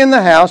sitting in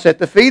the house at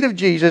the feet of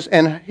Jesus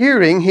and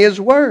hearing his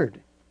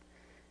word.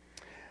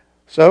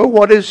 So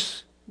what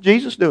is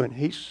Jesus doing?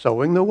 He's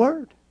sowing the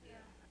word.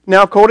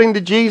 Now, according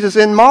to Jesus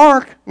in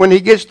Mark, when he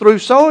gets through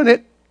sowing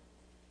it,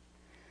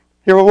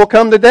 here will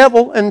come the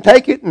devil and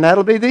take it, and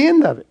that'll be the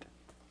end of it.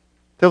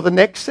 Till the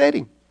next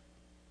setting.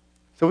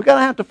 So we're going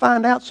to have to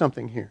find out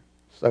something here.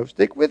 So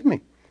stick with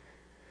me.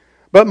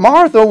 But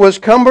Martha was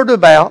cumbered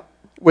about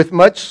with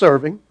much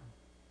serving.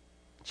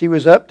 She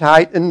was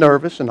uptight and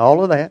nervous and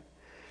all of that.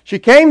 She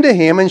came to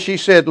him and she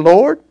said,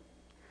 Lord,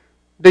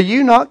 do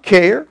you not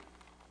care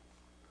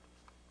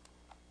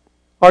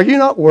Are you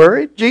not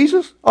worried,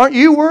 Jesus? Aren't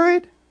you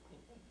worried?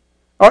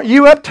 Aren't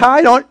you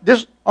uptight?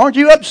 Aren't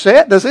you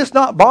upset? Does this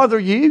not bother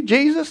you,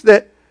 Jesus,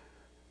 that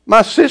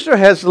my sister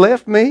has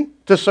left me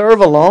to serve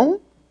alone?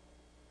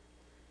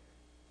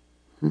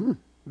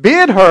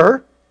 Bid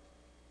her,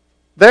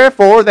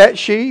 therefore, that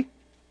she,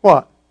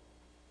 what?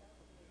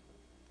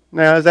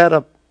 Now, is that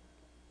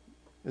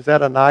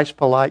a nice,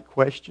 polite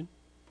question?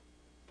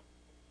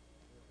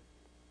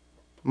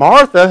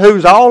 Martha,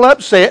 who's all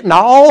upset and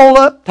all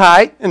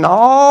uptight and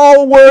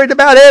all worried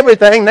about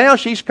everything, now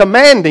she's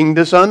commanding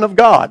the Son of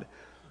God.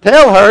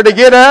 Tell her to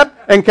get up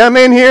and come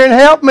in here and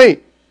help me.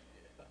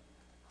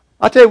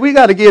 I tell you, we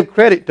got to give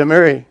credit to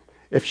Mary.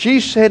 If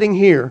she's sitting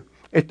here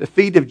at the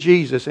feet of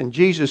Jesus and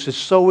Jesus is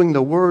sowing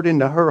the word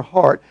into her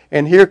heart,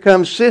 and here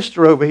comes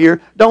sister over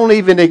here, don't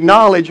even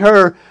acknowledge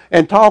her,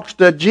 and talks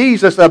to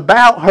Jesus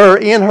about her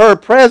in her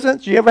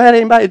presence. You ever had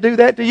anybody do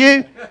that to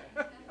you?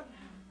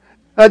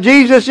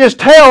 Jesus, just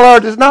tell her,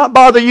 does not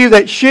bother you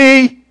that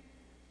she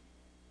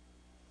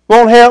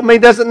won't help me?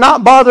 Does it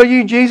not bother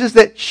you, Jesus,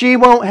 that she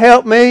won't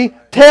help me?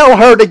 Tell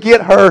her to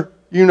get her,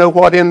 you know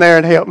what, in there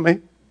and help me.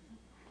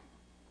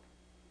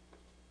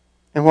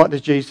 And what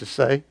does Jesus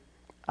say?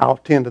 I'll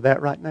tend to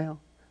that right now.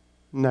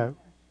 No.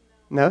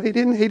 No, he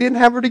didn't. He didn't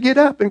have her to get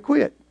up and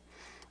quit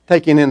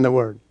taking in the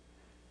word.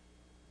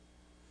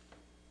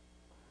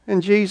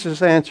 And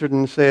Jesus answered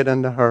and said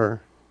unto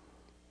her,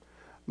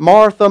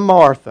 Martha,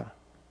 Martha.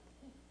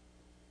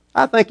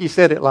 I think he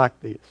said it like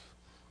this.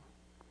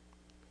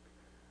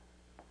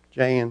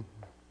 Jan.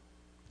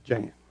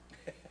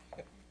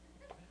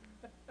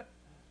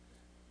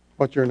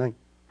 What's your name?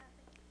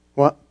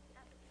 What?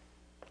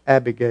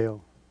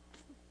 Abigail.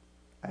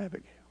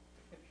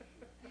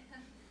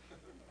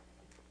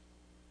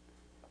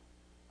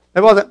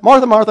 It wasn't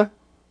Martha, Martha.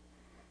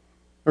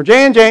 Or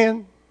Jan.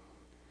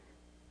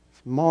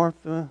 It's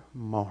Martha.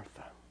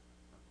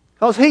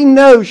 Because he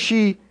knows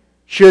she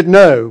should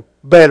know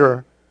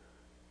better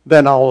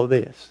than all of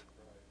this.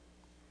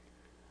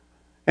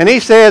 And he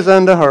says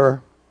unto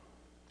her,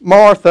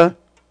 Martha,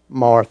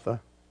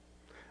 Martha,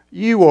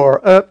 you are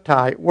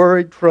uptight,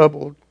 worried,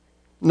 troubled,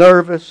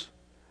 nervous,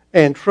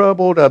 and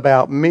troubled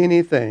about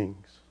many things.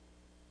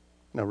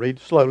 Now read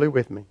slowly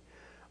with me.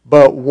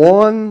 But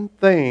one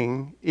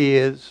thing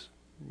is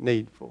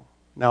needful.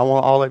 Now I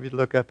want all of you to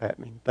look up at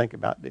me and think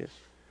about this.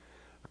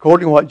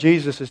 According to what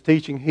Jesus is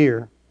teaching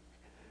here,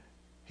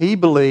 he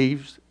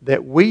believes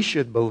that we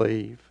should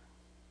believe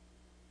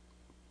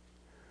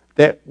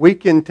that we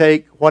can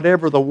take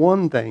whatever the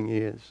one thing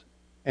is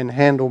and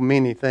handle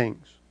many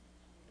things.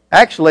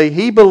 Actually,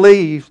 he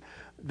believes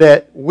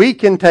that we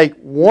can take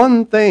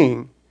one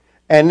thing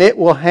and it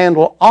will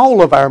handle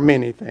all of our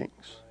many things.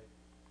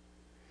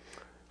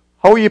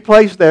 Hold your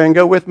place there and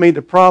go with me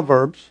to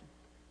Proverbs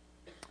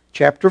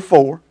chapter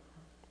 4.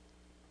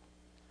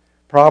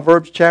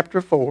 Proverbs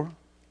chapter 4.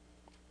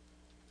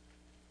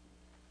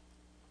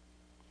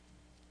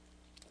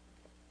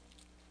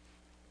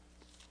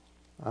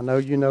 I know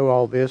you know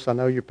all this. I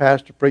know your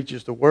pastor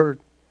preaches the Word.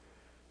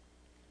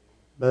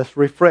 But let's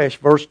refresh.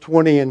 Verse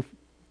 20 and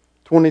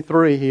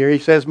 23 here. He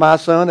says, My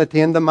son,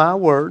 attend to my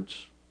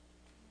words.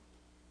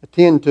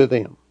 Attend to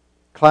them.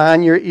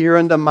 Incline your ear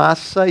unto my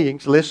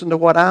sayings. Listen to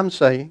what I'm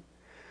saying.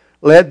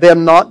 Let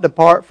them not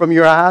depart from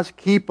your eyes.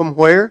 Keep them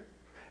where?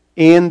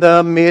 In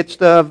the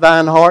midst of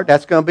thine heart.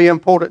 That's going to be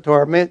important to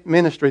our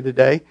ministry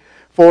today.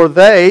 For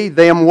those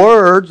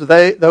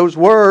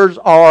words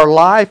are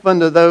life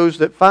unto those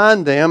that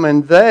find them,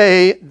 and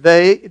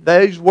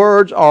those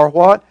words are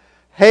what?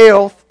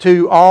 Health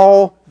to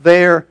all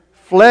their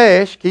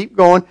flesh. Keep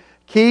going.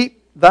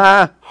 Keep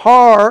thy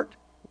heart.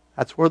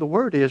 That's where the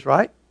word is,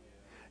 right?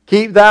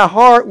 Keep thy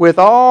heart with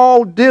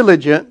all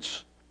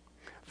diligence,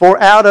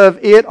 for out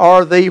of it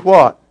are the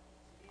what?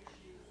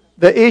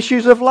 The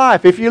issues of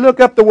life. If you look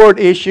up the word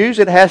issues,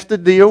 it has to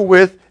deal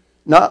with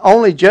not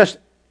only just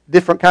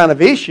different kind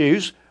of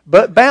issues,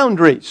 but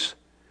boundaries.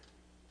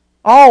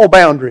 All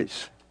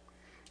boundaries.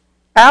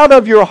 Out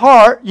of your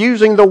heart,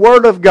 using the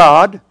Word of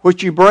God,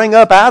 which you bring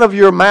up out of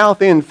your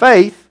mouth in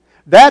faith,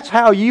 that's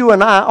how you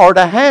and I are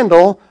to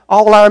handle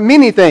all our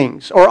many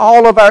things, or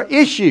all of our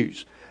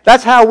issues.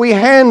 That's how we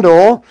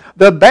handle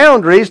the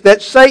boundaries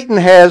that Satan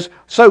has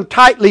so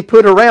tightly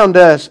put around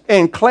us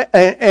and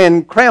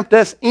cramped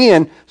us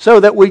in so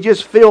that we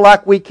just feel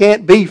like we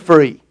can't be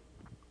free.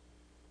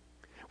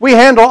 We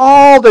handle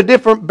all the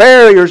different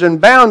barriers and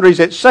boundaries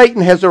that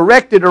Satan has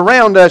erected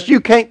around us.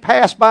 You can't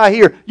pass by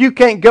here. You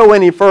can't go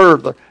any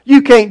further.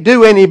 You can't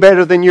do any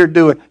better than you're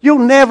doing. You'll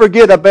never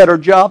get a better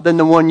job than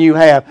the one you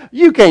have.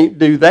 You can't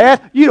do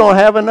that. You don't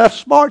have enough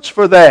smarts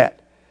for that.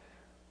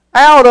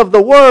 Out of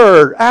the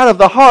Word, out of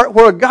the heart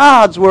where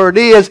God's Word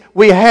is,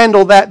 we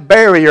handle that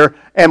barrier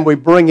and we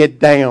bring it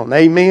down.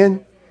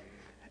 Amen?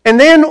 And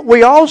then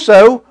we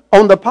also,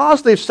 on the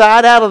positive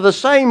side, out of the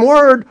same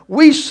Word,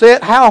 we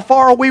set how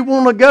far we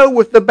want to go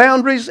with the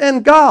boundaries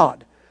in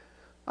God.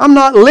 I'm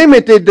not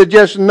limited to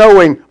just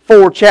knowing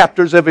 4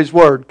 chapters of His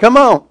Word. Come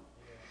on.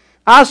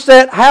 I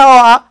set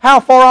how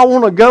far I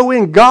want to go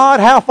in God,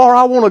 how far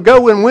I want to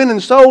go in winning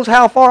souls,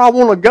 how far I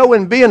want to go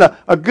in being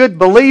a good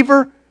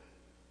believer,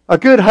 a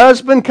good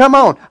husband. Come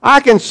on. I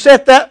can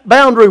set that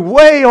boundary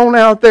way on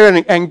out there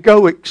and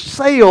go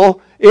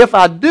excel if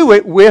I do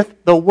it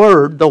with the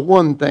Word, the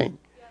one thing.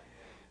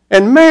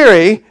 And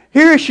Mary,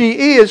 here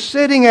she is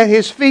sitting at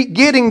His feet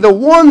getting the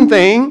one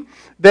thing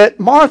that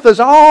Martha's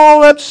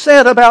all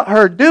upset about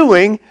her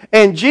doing,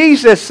 and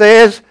Jesus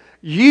says,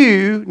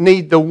 you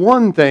need the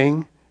one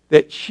thing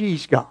that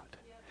she's got.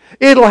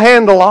 It'll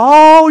handle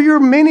all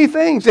your many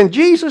things. And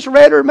Jesus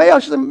read her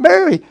mail. She said,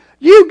 Mary,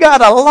 you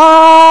got a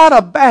lot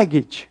of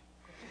baggage.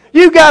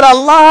 You got a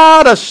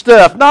lot of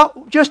stuff.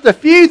 Not just a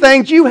few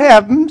things. You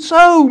have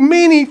so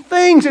many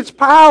things that's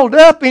piled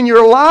up in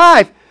your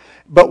life.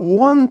 But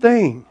one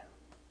thing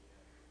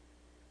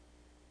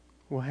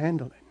will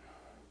handle it.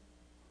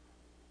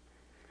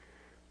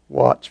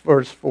 Watch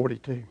verse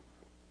 42.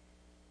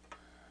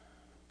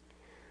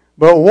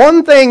 But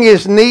one thing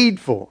is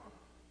needful,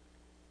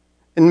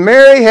 and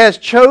Mary has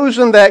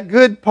chosen that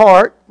good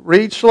part,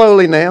 read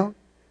slowly now,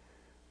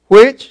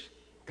 which,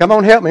 come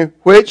on help me,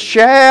 which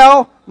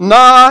shall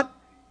not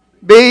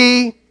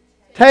be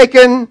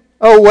taken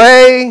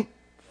away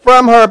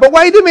from her. But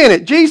wait a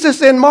minute,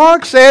 Jesus in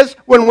Mark says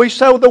when we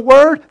sow the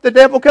word, the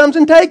devil comes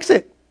and takes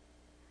it.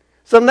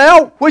 So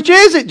now, which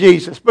is it,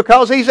 Jesus?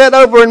 Because he said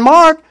over in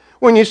Mark,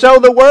 when you sow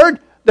the word,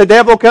 the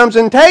devil comes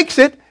and takes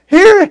it.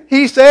 Here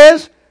he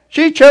says,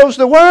 she chose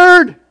the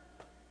word,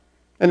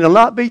 and it'll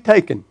not be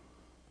taken.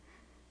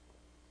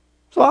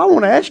 So I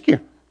want to ask you,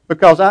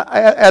 because I,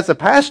 as a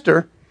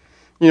pastor,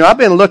 I've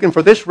been looking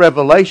for this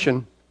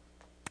revelation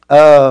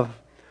for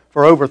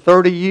over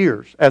 30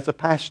 years as a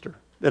pastor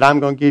that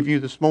I'm going to give you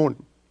this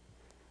morning.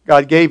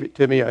 God gave it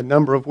to me a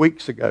number of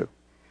weeks ago.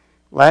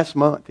 Last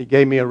month, He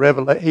gave me a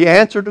revelation. He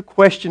answered a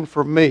question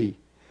for me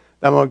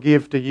that I'm going to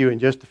give to you in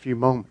just a few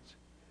moments.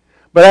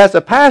 But as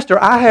a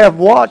pastor, I have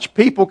watched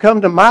people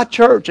come to my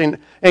church and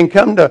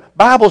come to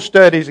Bible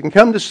studies and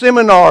come to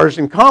seminars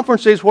and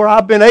conferences where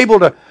I've been able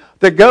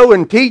to go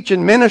and teach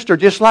and minister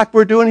just like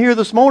we're doing here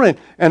this morning.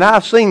 And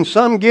I've seen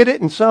some get it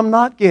and some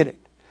not get it.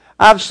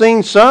 I've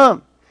seen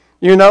some,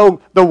 the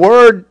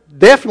word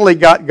definitely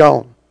got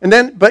gone.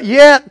 But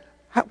yet,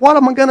 what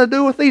am I going to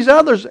do with these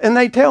others? And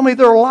they tell me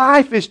their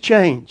life is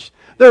changed.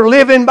 They're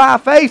living by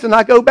faith. And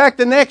I go back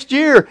the next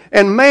year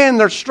and man,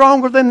 they're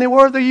stronger than they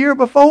were the year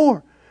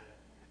before.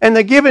 And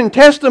they're giving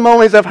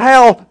testimonies of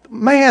how,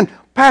 man,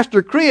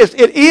 Pastor Chris,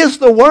 it is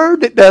the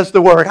Word that does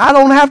the work. I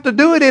don't have to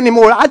do it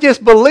anymore. I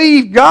just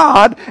believe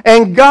God,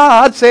 and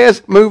God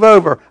says, move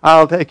over.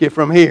 I'll take it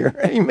from here.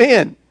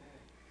 Amen.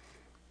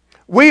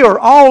 We are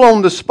all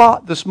on the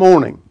spot this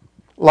morning,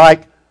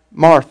 like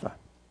Martha,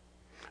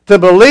 to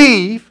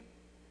believe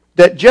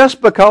that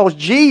just because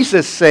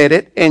Jesus said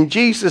it, and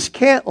Jesus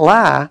can't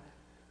lie,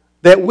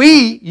 that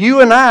you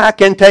and I,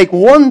 can take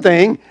one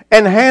thing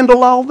and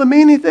handle all the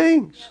many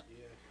things.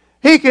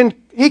 He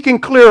can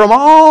clear them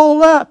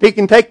all up. He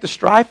can take the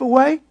strife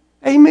away.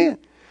 Amen.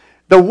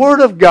 The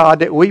Word of God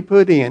that we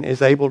put in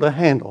is able to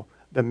handle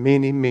the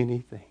many,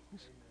 many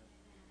things.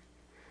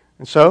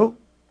 And so,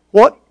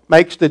 what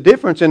makes the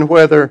difference in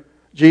whether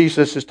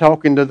Jesus is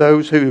talking to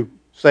those who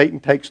Satan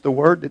takes the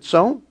word that's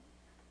sown,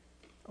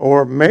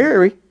 or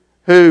Mary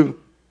who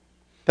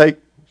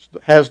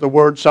has the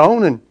word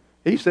sown and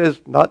he says,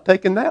 not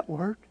taking that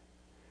word?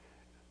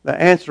 The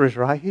answer is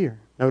right here.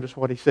 Notice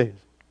what he says.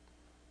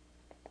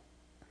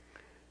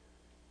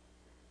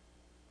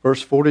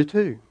 Verse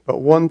 42, but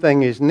one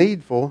thing is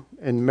needful,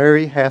 and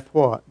Mary hath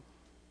what?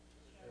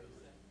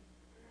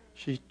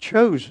 She's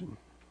chosen.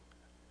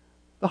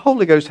 The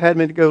Holy Ghost had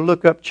me to go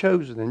look up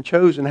chosen, and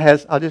chosen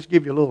has, I'll just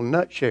give you a little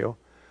nutshell.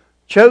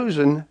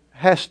 Chosen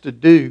has to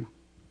do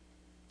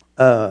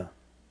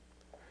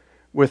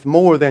with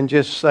more than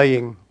just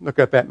saying, look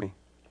up at me.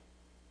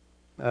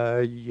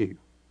 You.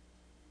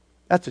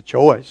 That's a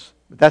choice,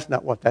 but that's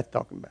not what that's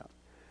talking about.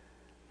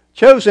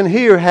 Chosen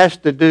here has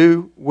to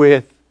do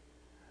with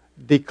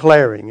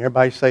declaring.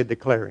 Everybody say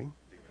declaring.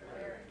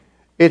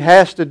 It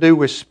has to do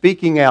with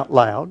speaking out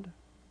loud.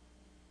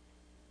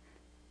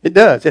 It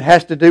does. It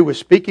has to do with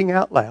speaking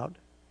out loud.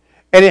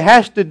 And it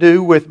has to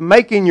do with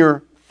making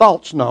your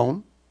thoughts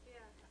known.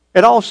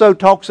 It also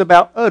talks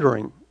about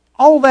uttering.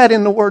 All that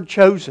in the word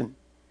chosen.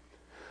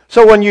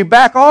 So when you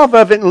back off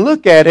of it and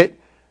look at it,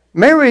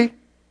 Mary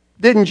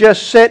didn't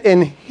just sit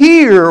and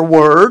hear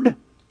word,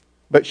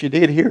 but she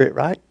did hear it,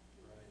 right?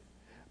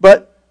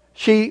 But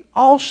she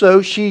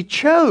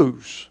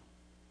chose.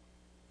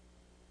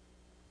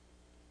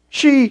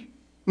 She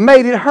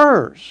made it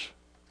hers.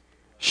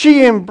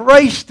 She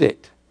embraced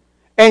it.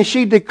 And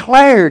she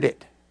declared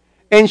it.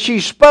 And she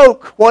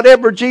spoke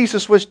whatever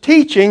Jesus was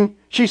teaching.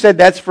 She said,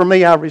 that's for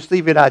me. I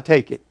receive it. I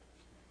take it.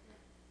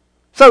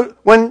 So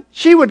when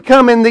she would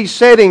come in these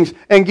settings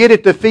and get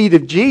at the feet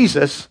of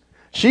Jesus,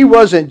 she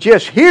wasn't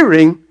just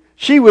hearing.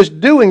 She was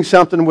doing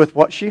something with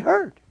what she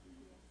heard.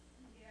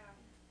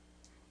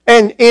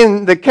 And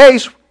in the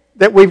case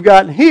that we've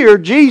got here,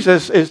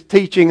 Jesus is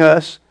teaching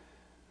us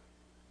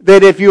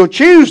that if you'll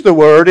choose the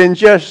word and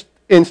just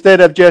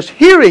instead of just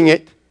hearing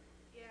it,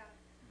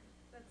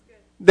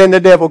 then the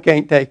devil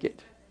can't take it.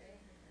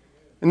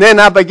 And then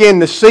I begin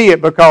to see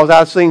it because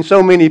I've seen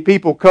so many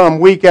people come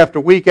week after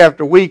week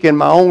after week in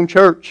my own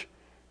church.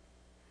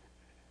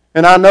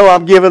 And I know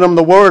I'm giving them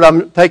the Word.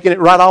 I'm taking it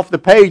right off the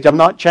page. I'm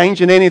not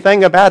changing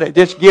anything about it.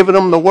 Just giving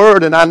them the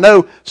Word. And I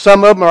know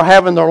some of them are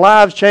having their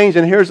lives changed.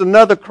 And here's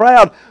another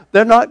crowd.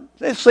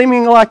 It's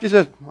seeming like it's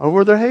just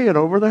over their head,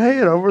 over their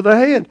head, over their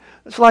head.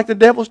 It's like the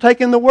devil's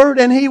taking the Word,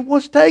 and he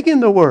was taking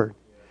the Word.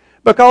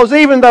 Because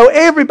even though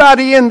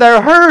everybody in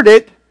there heard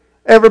it,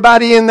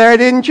 everybody in there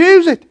didn't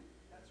choose it.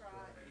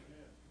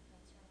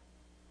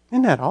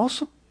 Isn't that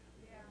awesome?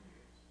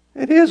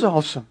 It is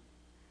awesome.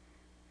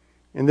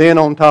 And then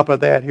on top of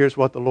that, here's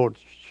what the Lord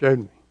showed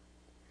me.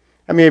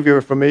 How many of you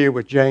are familiar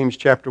with James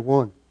chapter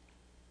 1?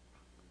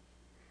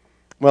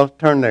 Well,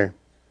 turn there.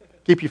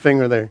 Keep your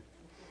finger there.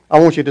 I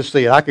want you to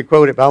see it. I could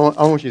quote it, but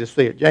I want you to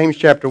see it. James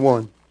chapter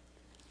 1.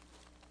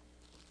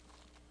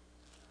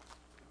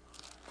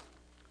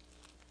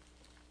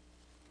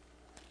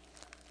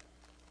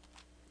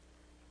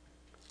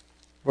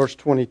 Verse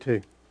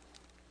 22.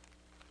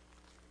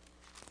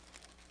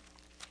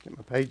 Get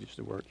my pages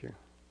to work here.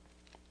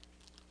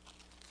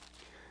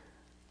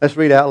 Let's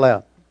read out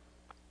loud.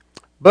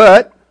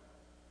 But,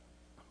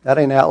 that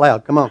ain't out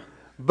loud, come on.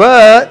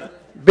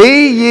 But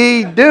be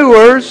ye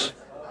doers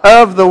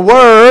of the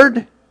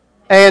word,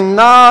 and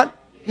not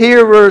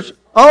hearers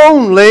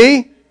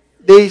only,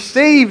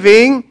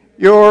 deceiving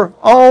your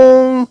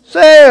own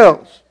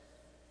selves.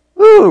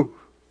 Ooh.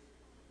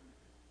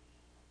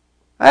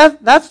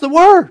 That's the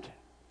word.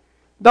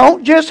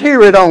 Don't just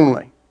hear it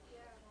only.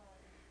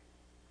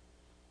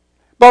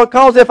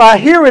 Because if I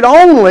hear it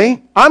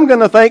only, I'm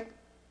going to think,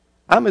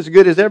 I'm as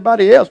good as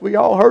everybody else. We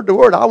all heard the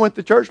word. I went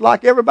to church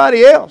like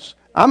everybody else.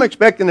 I'm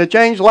expecting to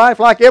change life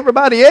like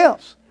everybody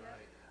else.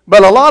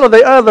 But a lot of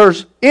the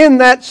others in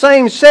that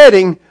same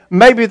setting,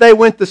 maybe they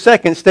went the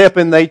second step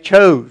and they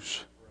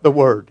chose the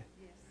word.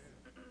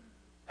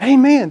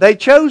 Amen. They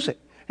chose it.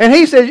 And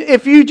he said,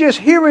 if you just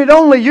hear it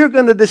only, you're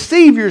going to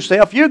deceive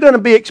yourself. You're going to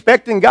be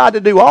expecting God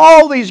to do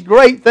all these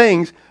great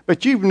things,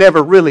 but you've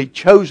never really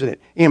chosen it,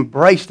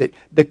 embraced it,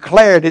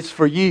 declared it's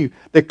for you,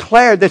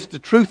 declared that's the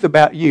truth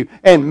about you,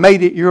 and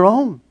made it your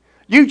own.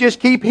 You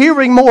just keep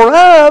hearing more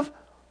of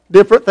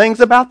different things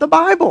about the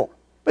Bible.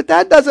 But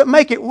that doesn't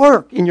make it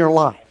work in your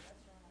life.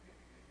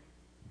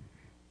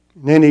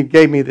 And then he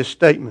gave me this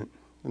statement,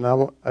 and I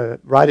want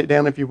write it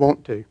down if you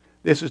want to.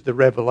 This is the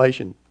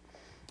revelation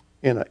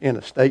in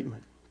a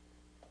statement.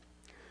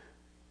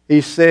 He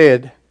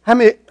said,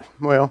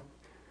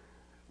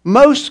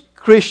 most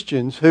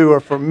Christians who are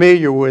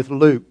familiar with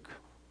Luke,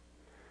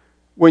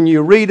 when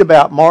you read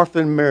about Martha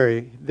and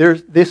Mary,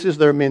 this is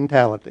their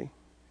mentality.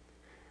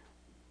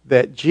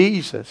 That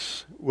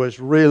Jesus was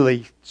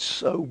really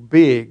so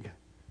big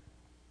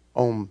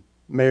on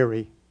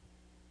Mary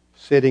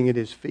sitting at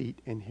his feet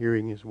and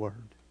hearing his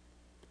word.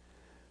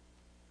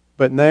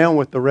 But now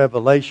with the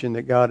revelation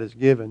that God has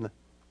given,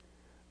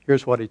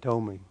 here's what he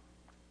told me.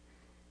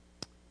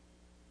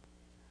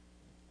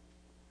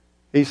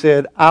 He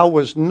said, I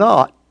was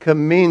not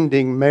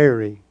commending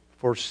Mary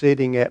for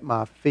sitting at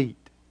my feet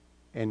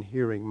and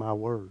hearing my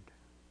word.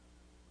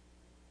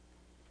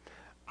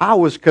 I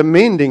was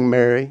commending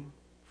Mary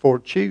for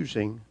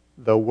choosing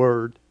the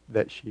word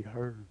that she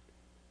heard.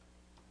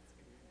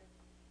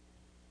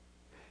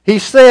 He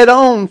said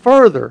on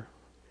further,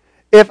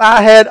 if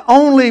I had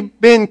only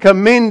been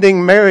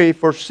commending Mary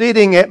for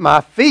sitting at my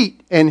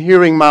feet and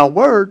hearing my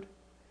word,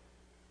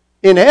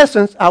 in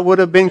essence, I would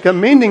have been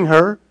commending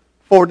her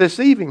for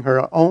deceiving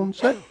her own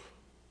self.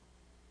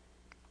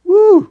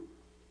 Woo!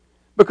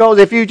 Because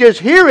if you just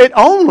hear it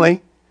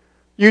only,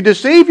 you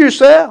deceive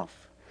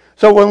yourself.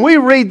 So when we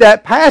read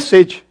that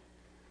passage,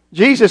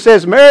 Jesus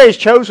says Mary's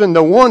chosen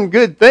the one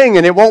good thing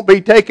and it won't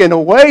be taken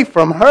away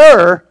from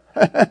her.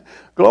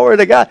 Glory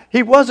to God.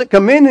 He wasn't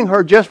commending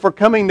her just for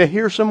coming to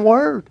hear some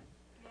word.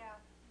 Yeah.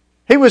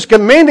 He was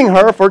commending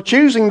her for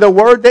choosing the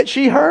word that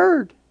she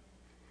heard.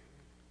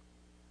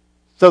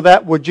 So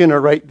that would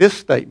generate this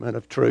statement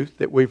of truth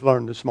that we've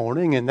learned this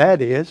morning, and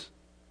that is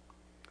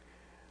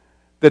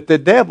that the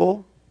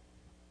devil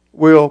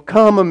will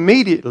come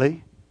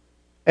immediately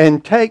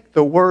and take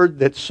the word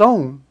that's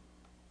sown,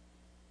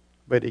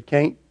 but he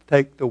can't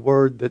take the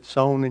word that's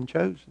sown and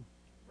chosen.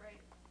 Right.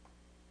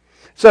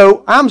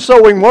 So I'm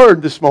sowing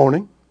word this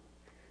morning,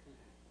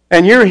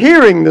 and you're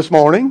hearing this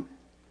morning,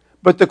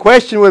 but the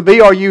question would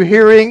be, are you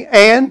hearing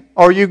and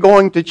are you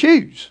going to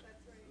choose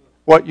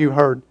what you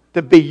heard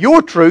to be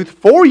your truth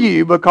for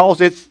you because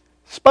it's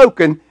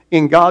spoken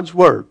in God's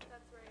Word?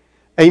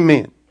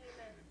 Amen.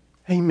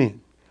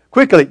 Amen.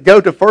 Quickly, go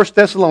to 1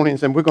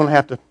 Thessalonians, and we're going to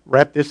have to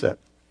wrap this up.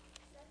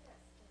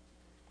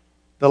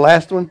 The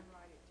last one.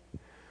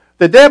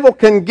 The devil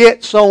can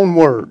get sown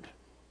word.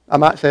 I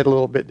might say it a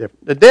little bit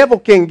different. The devil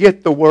can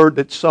get the word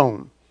that's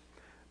sown,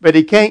 but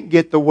he can't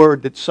get the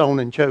word that's sown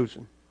and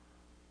chosen.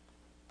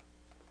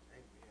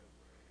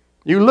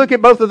 You look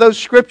at both of those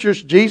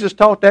scriptures, Jesus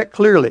taught that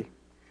clearly.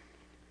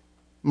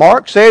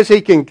 Mark says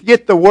he can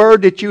get the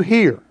word that you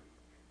hear.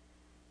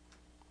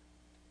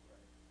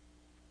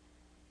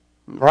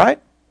 Right?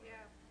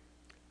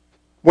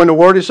 When the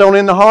word is sown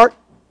in the heart,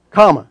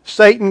 comma,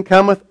 Satan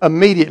cometh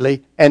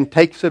immediately and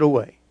takes it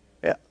away.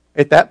 Yeah.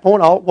 At that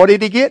point, what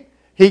did he get?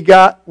 He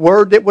got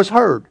word that was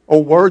heard,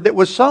 or word that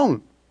was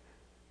sown.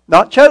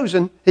 Not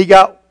chosen, he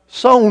got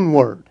sown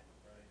word.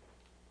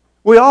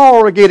 We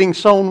all are getting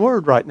sown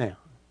word right now.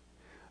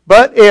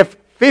 But if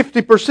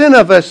 50%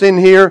 of us in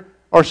here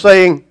are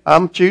saying,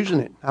 I'm choosing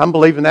it, I'm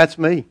believing that's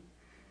me,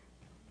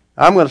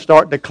 I'm going to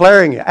start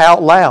declaring it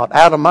out loud,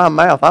 out of my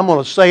mouth. I'm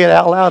going to say it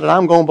out loud and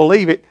I'm going to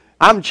believe it.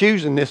 I'm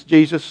choosing this,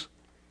 Jesus.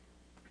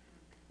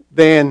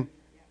 Then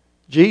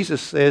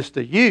Jesus says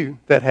to you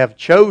that have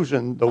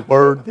chosen the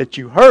word that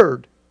you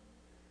heard,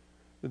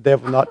 the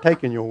devil not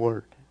taking your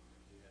word.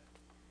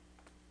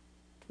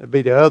 It'll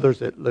be the others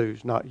that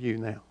lose, not you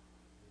now.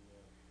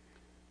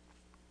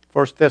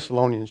 1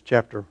 Thessalonians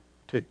chapter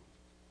 2.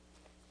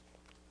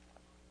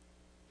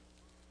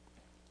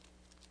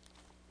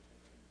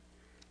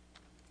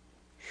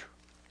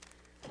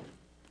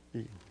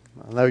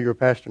 I know your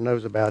pastor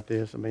knows about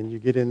this. I mean, you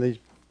get in these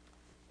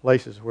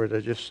places where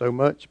there's just so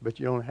much, but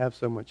you only have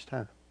so much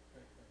time.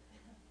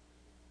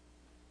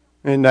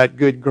 And that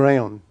good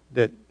ground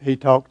that he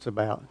talks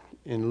about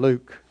in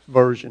Luke's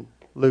version.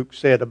 Luke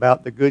said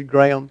about the good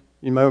ground.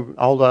 You remember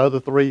all the other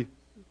three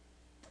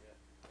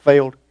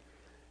failed?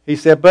 He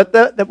said, but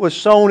that was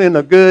sown in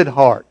a good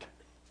heart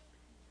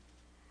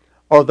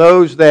are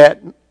those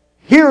that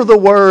hear the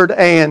word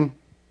and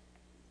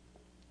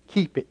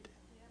keep it.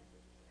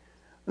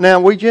 Now,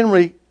 we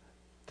generally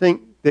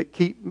think that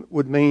keep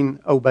would mean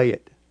obey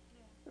it,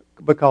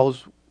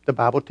 because the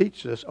Bible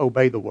teaches us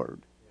obey the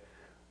word.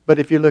 But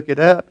if you look it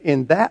up,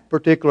 in that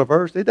particular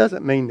verse, it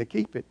doesn't mean to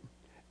keep it.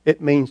 It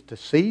means to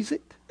seize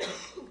it.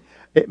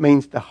 It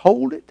means to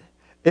hold it.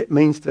 It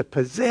means to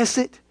possess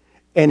it.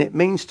 And it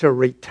means to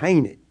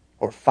retain it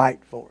or fight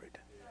for it.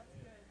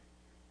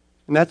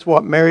 And that's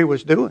what Mary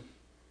was doing.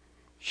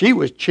 She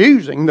was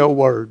choosing the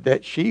word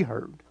that she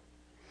heard.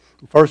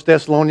 1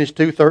 Thessalonians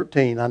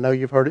 2:13, I know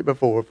you've heard it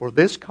before. For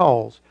this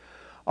cause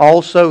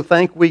also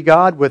thank we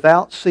God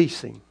without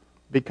ceasing,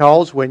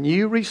 because when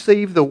you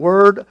receive the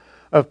word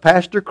of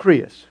Pastor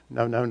Chris,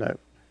 no.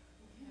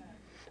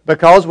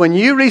 Because when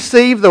you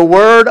receive the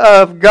word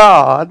of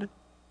God,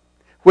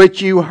 which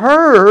you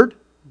heard,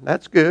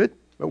 that's good,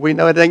 but we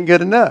know it ain't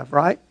good enough,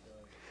 right?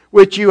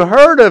 Which you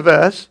heard of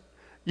us,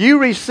 you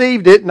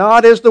received it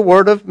not as the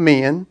word of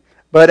men,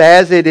 but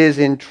as it is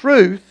in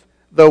truth,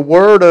 the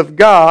word of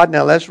God.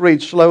 Now let's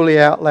read slowly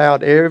out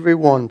loud,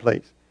 everyone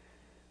please.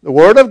 The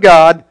word of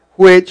God,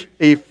 which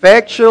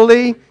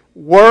effectually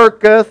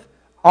worketh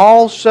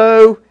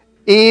also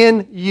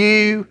in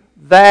you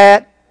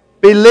that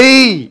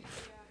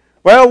believe.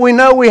 Well, we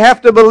know we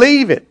have to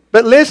believe it.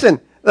 But listen,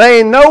 there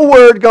ain't no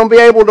word going to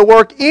be able to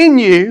work in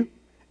you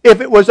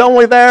if it was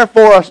only there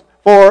for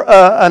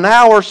an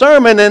hour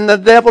sermon and the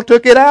devil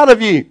took it out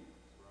of you.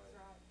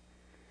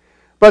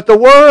 But the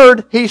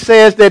word, he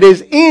says, that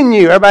is in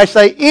you. Everybody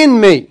say, in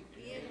me.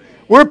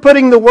 We're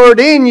putting the word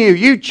in you.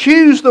 You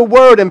choose the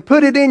word and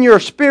put it in your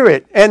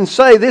spirit and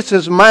say, this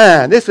is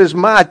mine. This is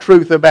my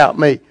truth about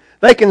me.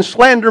 They can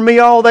slander me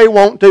all they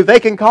want to. They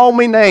can call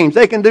me names.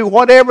 They can do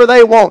whatever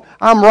they want.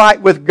 I'm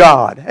right with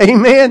God.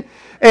 Amen?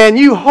 And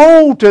you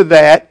hold to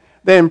that,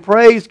 then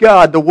praise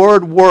God, the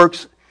word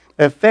works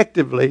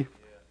effectively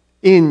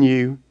in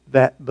you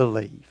that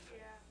believe.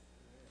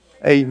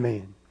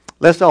 Amen.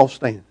 Let's all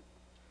stand.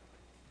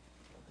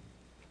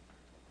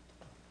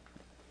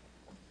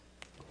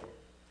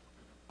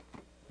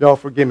 Y'all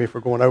forgive me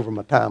for going over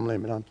my time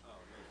limit.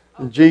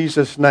 In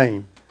Jesus'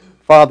 name,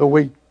 Father,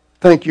 we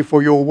thank you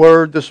for your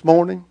word this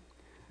morning.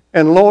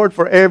 And Lord,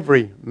 for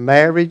every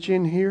marriage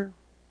in here,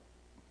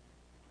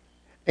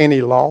 any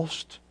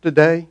lost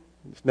today,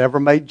 that's never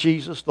made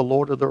Jesus the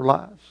Lord of their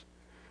lives,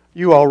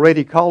 you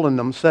already calling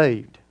them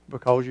saved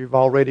because you've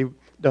already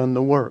done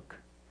the work.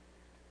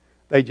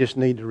 They just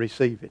need to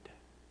receive it.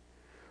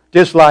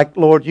 Just like,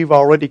 Lord, you've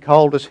already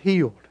called us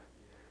healed.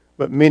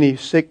 But many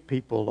sick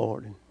people,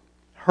 Lord, and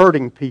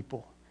hurting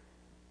people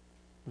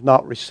have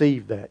not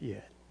received that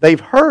yet. They've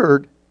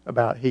heard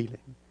about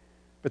healing,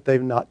 but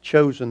they've not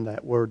chosen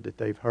that word that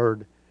they've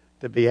heard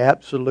to be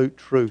absolute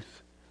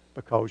truth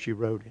because you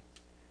wrote it.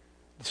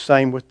 The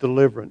same with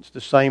deliverance. The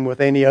same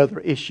with any other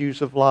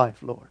issues of life,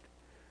 Lord.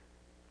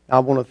 I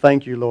want to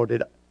thank you, Lord,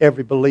 that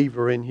every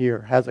believer in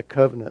here has a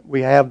covenant.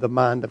 We have the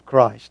mind of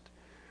Christ.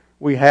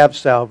 We have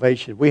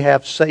salvation. We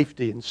have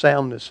safety and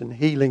soundness and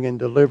healing and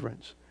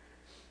deliverance.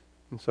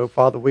 And so,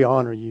 Father, we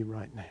honor you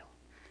right now.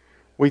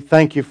 We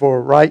thank you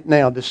for right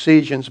now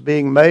decisions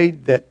being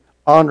made that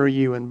honor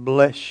you and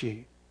bless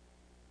you.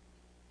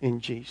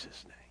 In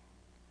Jesus'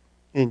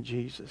 name. In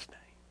Jesus' name.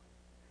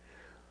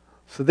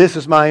 So this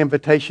is my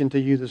invitation to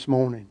you this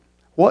morning.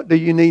 What do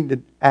you need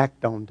to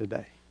act on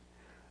today?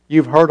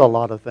 You've heard a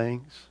lot of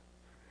things.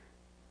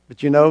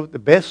 But you know, the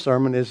best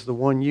sermon is the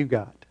one you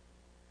got.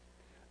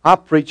 I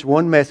preach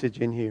one message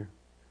in here,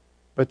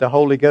 but the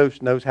Holy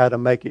Ghost knows how to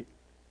make it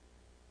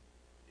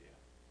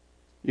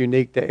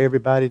unique to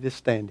everybody that's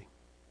standing.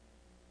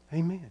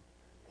 Amen.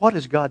 What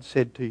has God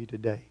said to you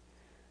today?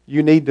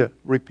 You need to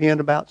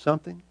repent about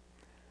something?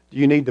 Do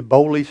you need to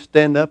boldly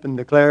stand up and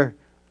declare,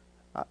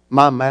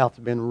 my mouth's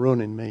been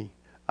ruining me.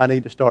 I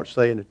need to start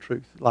saying the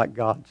truth like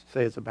God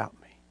says about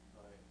me.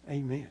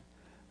 Amen.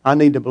 I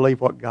need to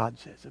believe what God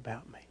says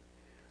about me.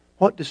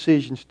 What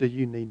decisions do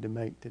you need to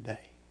make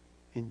today?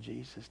 In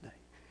Jesus' name.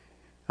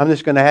 I'm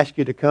just going to ask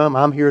you to come.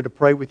 I'm here to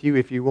pray with you.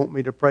 If you want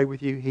me to pray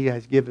with you, he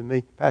has given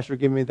me, Pastor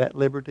given me that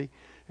liberty.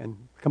 And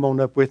come on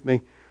up with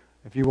me.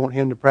 If you want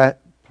him to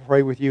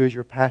pray with you as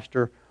your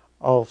pastor,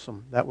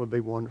 awesome. That would be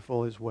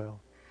wonderful as well.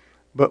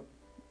 But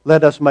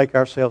let us make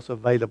ourselves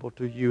available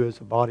to you as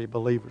a body of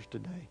believers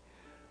today.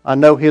 I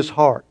know his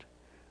heart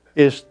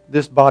is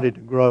this body to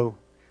grow.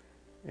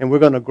 And we're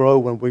going to grow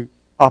when we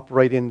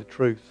operate in the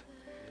truth.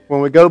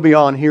 When we go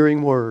beyond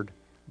hearing word,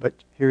 but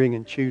hearing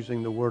and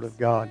choosing the Word of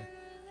God,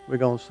 we're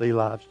going to see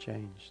lives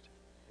changed.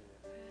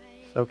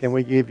 So can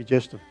we give you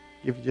just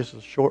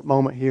a short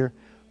moment here?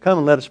 Come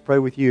and let us pray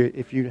with you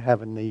if you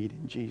have a need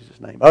in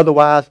Jesus' name.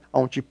 Otherwise, I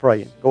want you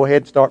praying. Go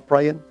ahead and start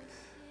praying.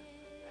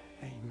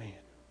 Amen.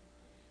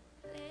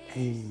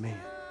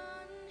 Amen.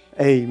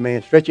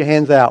 Amen. Stretch your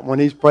hands out. When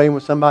he's praying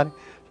with somebody,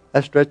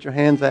 let's stretch your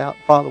hands out.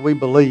 Father, we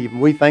believe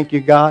and we thank you,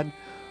 God,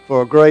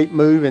 for a great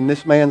move in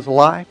this man's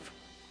life.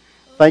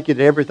 Thank you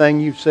to everything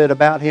you've said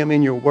about him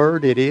in your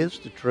word. It is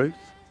the truth.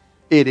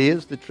 It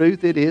is the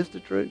truth. It is the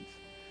truth.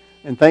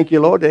 And thank you,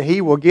 Lord, that he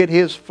will get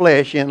his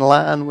flesh in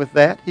line with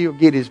that. He'll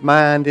get his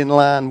mind in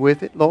line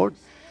with it, Lord.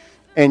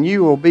 And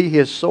you will be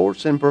his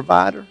source and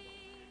provider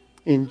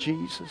in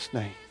Jesus'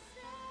 name.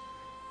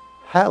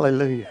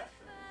 Hallelujah.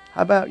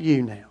 How about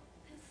you now?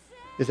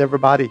 Is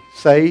everybody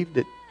saved?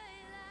 That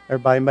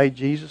everybody made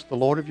Jesus the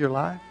Lord of your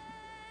life?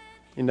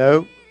 You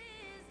know,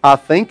 I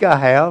think I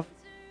have.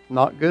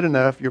 Not good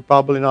enough. You're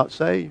probably not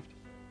saved.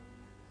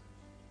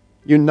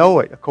 You know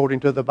it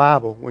according to the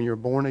Bible when you're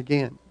born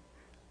again.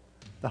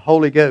 The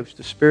Holy Ghost,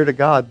 the Spirit of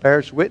God,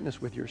 bears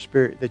witness with your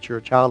spirit that you're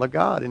a child of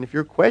God. And if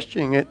you're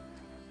questioning it,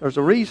 there's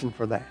a reason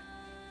for that.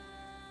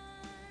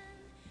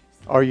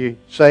 Are you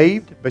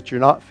saved, but you're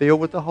not filled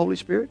with the Holy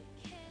Spirit?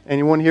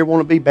 Anyone here want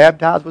to be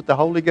baptized with the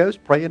Holy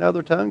Ghost? Pray in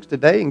other tongues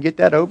today and get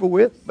that over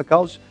with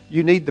because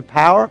you need the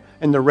power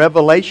and the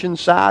revelation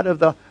side of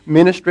the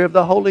ministry of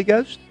the Holy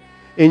Ghost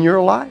in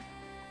your life.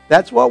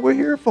 That's what we're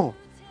here for.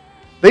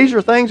 These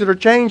are things that are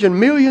changing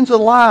millions of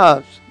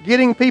lives,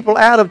 getting people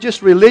out of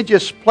just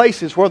religious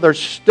places where they're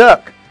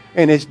stuck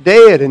and it's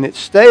dead and it's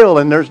stale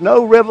and there's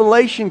no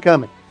revelation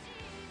coming.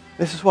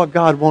 This is what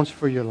God wants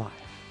for your life.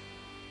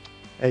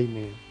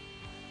 Amen.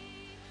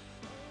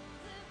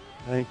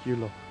 Thank you,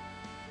 Lord.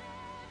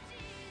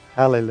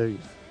 Hallelujah.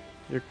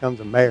 Here comes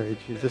a marriage.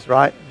 Is this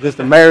right? Is this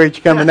a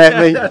marriage coming at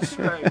me? That's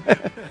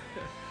right.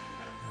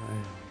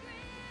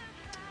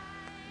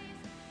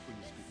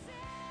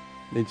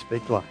 Need to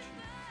speak life.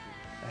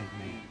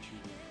 Amen.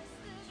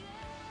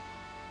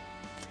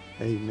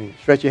 Amen.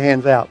 Stretch your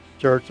hands out,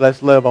 church.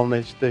 Let's love on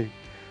this too.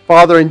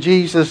 Father, in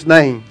Jesus'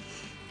 name,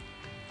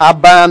 I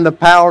bind the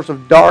powers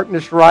of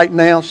darkness right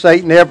now.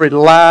 Satan, every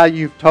lie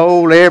you've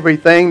told,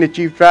 everything that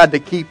you've tried to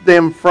keep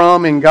them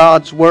from in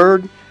God's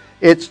Word,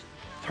 it's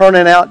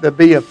turning out to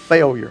be a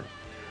failure.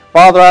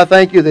 Father, I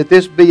thank you that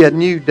this be a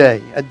new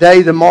day, a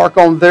day to mark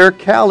on their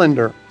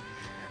calendar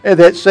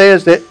that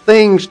says that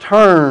things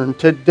turn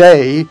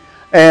today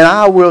and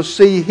I will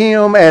see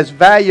him as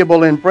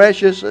valuable and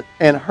precious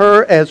and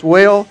her as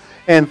well.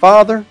 And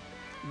Father,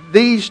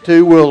 these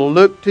two will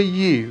look to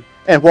you.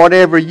 And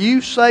whatever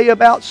you say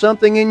about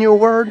something in your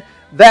word,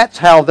 that's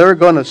how they're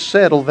going to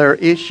settle their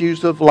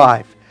issues of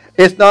life.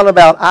 It's not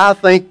about, I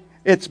think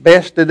it's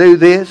best to do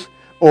this,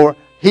 or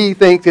he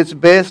thinks it's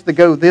best to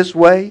go this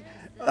way,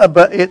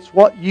 but it's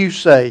what you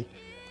say.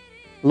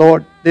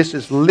 Lord, this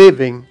is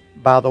living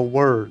by the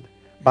word,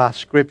 by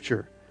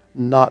Scripture,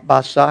 not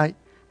by sight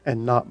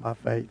and not by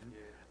faith.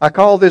 I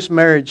call this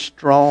marriage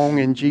strong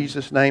in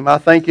Jesus' name. I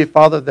thank you,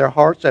 Father, their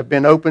hearts have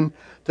been open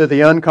to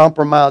the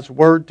uncompromised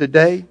word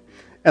today.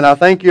 And I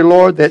thank you,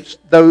 Lord, that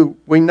though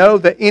we know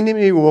the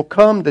enemy will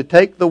come to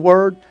take the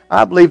word,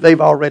 I believe they've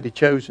already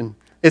chosen.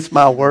 It's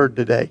my word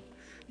today.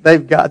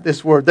 They've got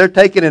this word. They're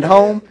taking it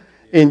home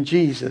in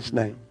Jesus'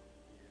 name.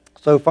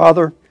 So,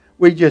 Father,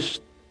 we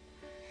just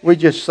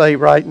say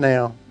right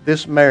now,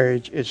 this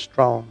marriage is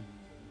strong.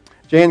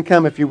 Jan,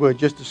 come if you would,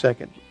 just a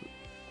second.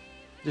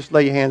 Just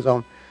lay your hands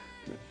on.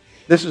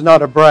 This is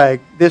not a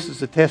brag. This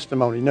is a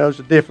testimony. Knows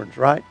the difference,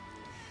 right?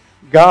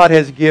 God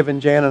has given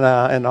Jan and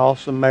I an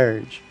awesome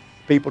marriage.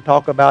 People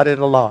talk about it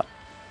a lot.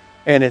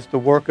 And it's the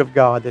work of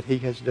God that He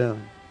has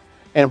done.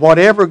 And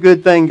whatever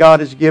good thing God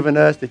has given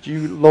us that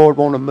you, Lord,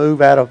 want to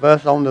move out of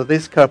us onto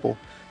this couple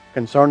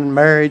concerning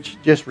marriage,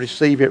 just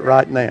receive it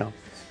right now.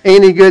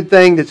 Any good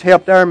thing that's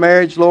helped our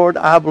marriage, Lord,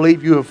 I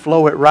believe you will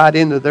flow it right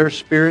into their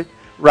spirit,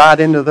 right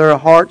into their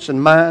hearts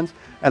and minds.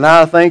 And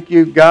I thank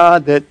you,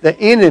 God, that the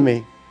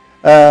enemy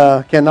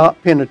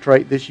cannot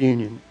penetrate this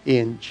union.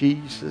 In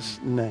Jesus'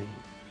 name.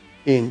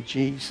 In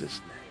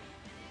Jesus' name.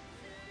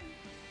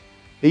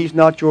 He's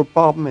not your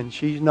problem and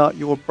she's not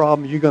your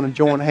problem. You're going to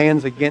join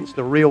hands against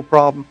the real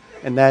problem,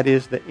 and that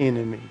is the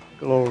enemy.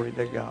 Glory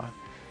to God.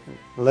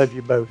 Love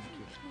you both.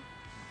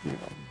 You know,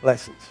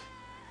 blessings.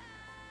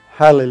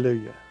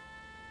 Hallelujah.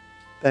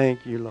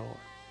 Thank you, Lord.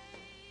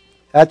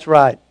 That's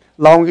right.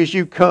 Long as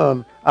you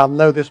come, I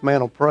know this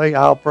man will pray.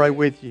 I'll pray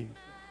with you.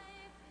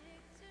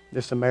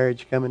 This a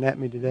marriage coming at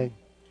me today.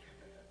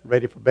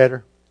 Ready for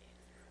better?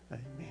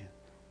 Amen.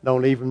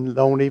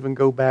 Don't even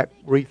go back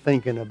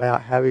rethinking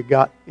about how it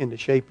got in the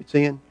shape it's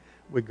in.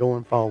 We're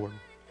going forward.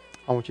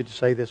 I want you to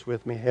say this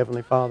with me.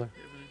 Heavenly Father,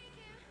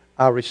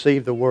 I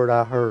receive the word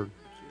I heard.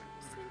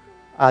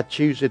 I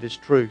choose it as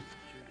truth.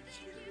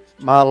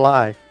 My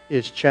life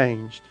is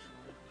changed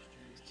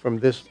from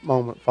this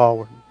moment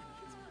forward.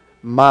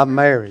 My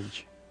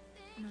marriage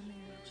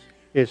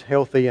is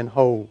healthy and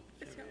whole.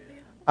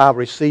 I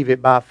receive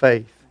it by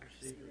faith.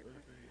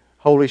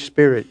 Holy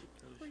Spirit,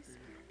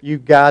 you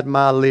guide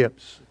my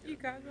lips.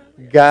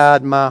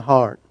 Guide my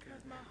heart.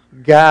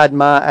 Guide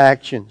my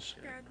actions.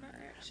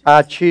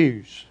 I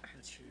choose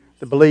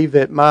to believe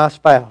that my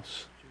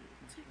spouse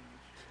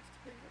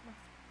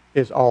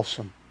is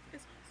awesome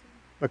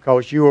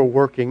because you are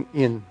working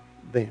in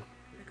them.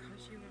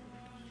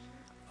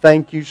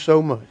 Thank you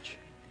so much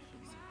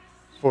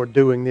for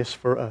doing this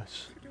for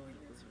us.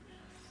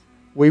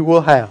 We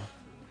will have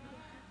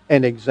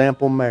an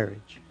example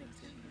marriage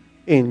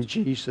in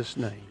Jesus'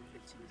 name.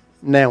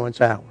 Now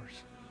it's ours.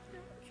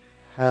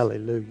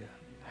 Hallelujah.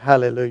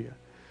 Hallelujah.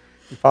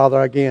 And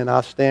Father, again,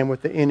 I stand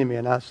with the enemy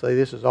and I say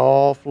this is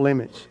off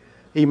limits.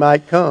 He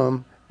might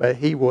come, but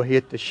he will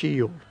hit the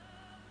shield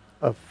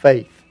of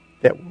faith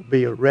that will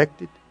be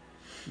erected.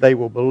 They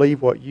will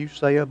believe what you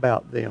say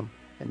about them,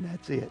 and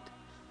that's it.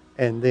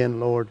 And then,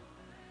 Lord,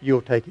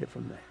 you'll take it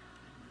from there.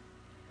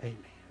 Amen.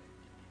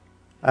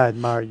 I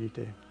admire you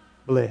too.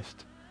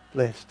 Blessed,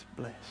 blessed,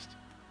 blessed.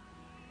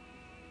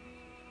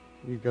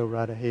 You go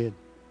right ahead.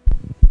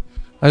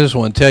 I just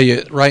want to tell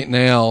you right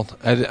now,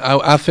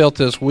 I felt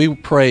this. We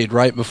prayed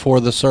right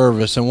before the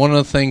service, and one of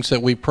the things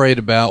that we prayed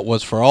about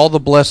was for all the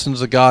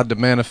blessings of God to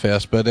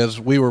manifest. But as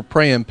we were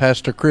praying,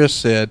 Pastor Chris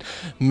said,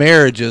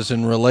 marriages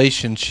and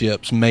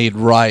relationships made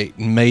right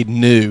and made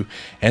new.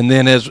 And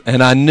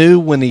I knew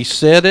when he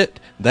said it,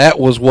 that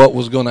was what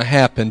was going to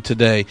happen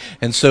today.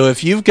 And so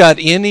if you've got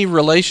any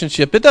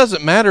relationship, it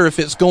doesn't matter if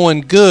it's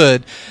going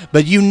good,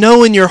 but you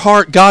know in your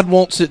heart God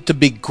wants it to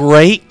be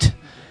great,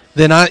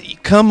 then I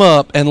come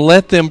up and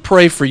let them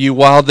pray for you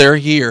while they're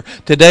here.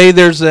 Today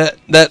there's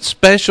that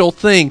special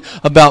thing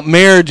about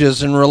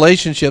marriages and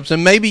relationships.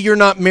 And maybe you're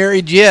not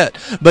married yet,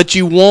 but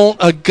you want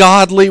a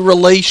godly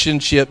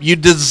relationship. You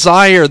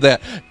desire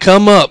that.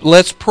 Come up.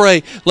 Let's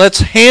pray. Let's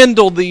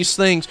handle these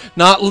things.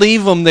 Not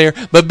leave them there,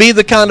 but be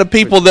the kind of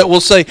people that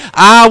will say,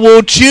 I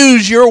will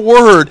choose your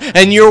word.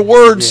 And your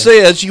word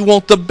says you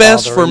want the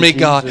best Father, for me,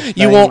 God.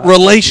 You want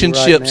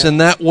relationships in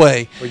that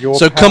way.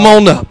 So come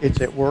on up.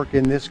 It's at work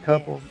in this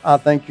couple. I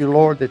thank you,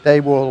 Lord, that they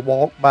will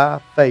walk by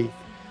faith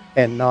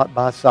and not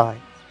by sight.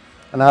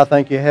 And I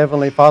thank you,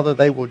 Heavenly Father,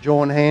 they will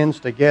join hands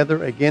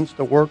together against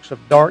the works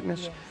of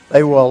darkness.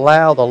 They will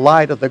allow the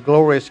light of the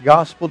glorious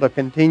gospel to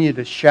continue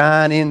to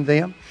shine in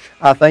them.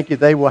 I thank you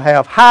they will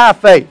have high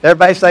faith.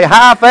 Everybody say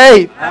high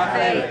faith.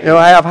 High faith. You'll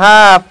have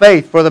high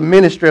faith for the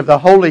ministry of the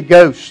Holy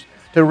Ghost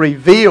to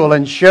reveal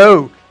and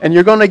show. And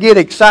you're going to get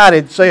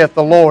excited, saith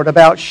the Lord,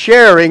 about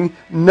sharing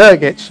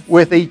nuggets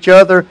with each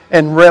other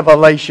and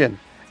revelation.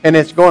 And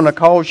it's going to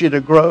cause you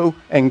to grow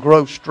and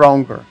grow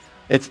stronger.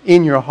 It's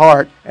in your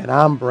heart, and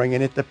I'm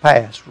bringing it to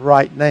pass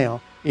right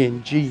now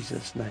in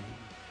Jesus' name.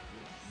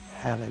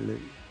 Hallelujah.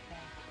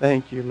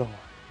 Thank you, Lord.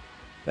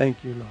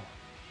 Thank you, Lord.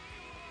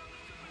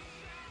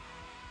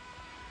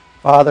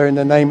 Father, in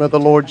the name of the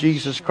Lord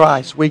Jesus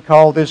Christ, we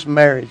call this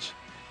marriage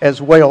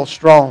as well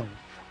strong.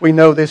 We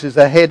know this is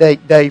a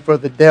headache day for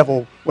the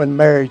devil when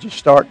marriages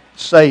start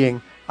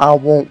saying, I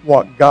want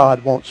what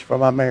God wants for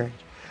my marriage.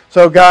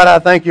 So, God, I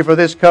thank you for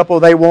this couple.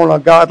 They want a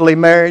godly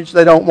marriage.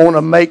 They don't want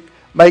a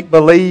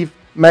make-believe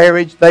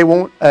marriage. They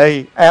want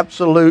a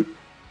absolute,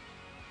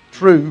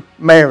 true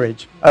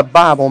marriage, a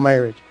Bible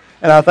marriage.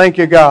 And I thank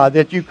you, God,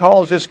 that you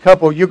cause this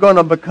couple, you're going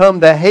to become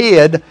the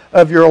head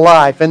of your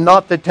life and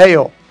not the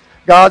tail.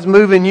 God's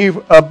moving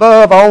you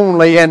above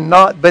only and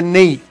not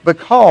beneath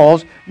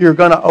because you're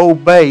going to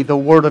obey the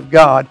Word of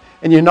God.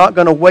 And you're not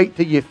going to wait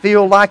till you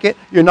feel like it.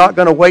 You're not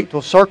going to wait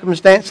till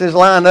circumstances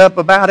line up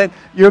about it.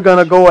 You're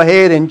going to go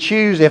ahead and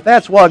choose. If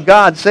that's what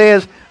God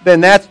says, then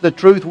that's the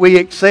truth we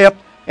accept.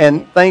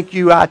 And thank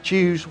you, I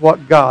choose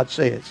what God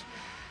says.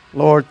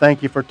 Lord,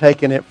 thank you for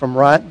taking it from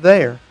right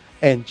there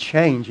and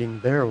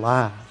changing their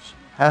lives.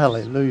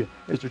 Hallelujah.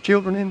 Is there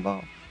children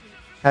involved?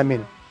 How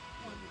many?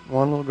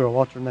 One little girl.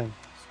 What's her name?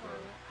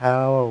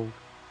 How old?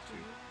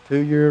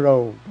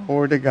 2-year-old.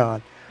 Glory to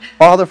God.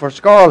 Father, for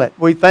Scarlett,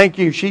 we thank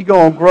you. She's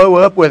going to grow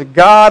up with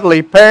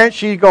godly parents.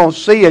 She's going to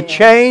see a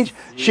change.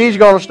 She's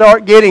going to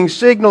start getting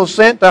signals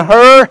sent to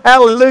her.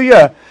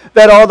 Hallelujah.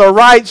 That are the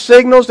right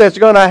signals that's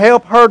going to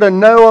help her to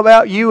know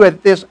about you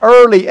at this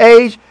early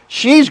age.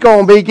 She's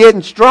going to be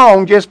getting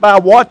strong just by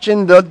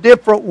watching the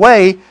different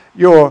way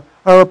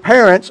her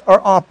parents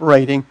are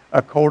operating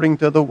according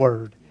to the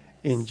Word.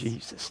 In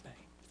Jesus' name.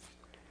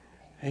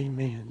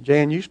 Amen.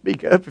 Jan, you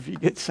speak up if you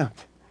get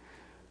something.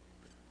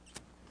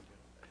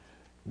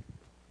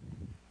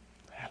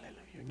 Hallelujah.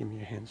 Give me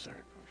your hand, sir.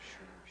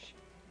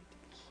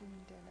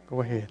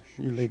 Go ahead.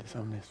 You lead us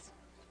on this.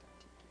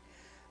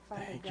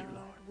 Father Thank you, God,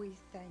 Lord. we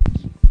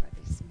thank you for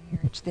this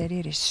marriage, that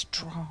it is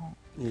strong.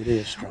 It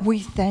is strong. We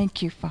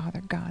thank you,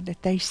 Father God,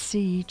 that they see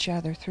each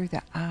other through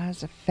the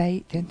eyes of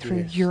faith and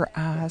through Yes. your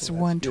eyes, That's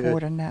one good.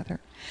 toward another.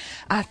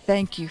 I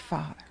thank you,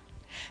 Father,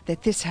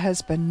 that this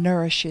husband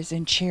nourishes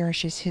and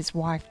cherishes his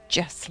wife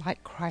just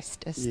like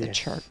Christ does the Yes.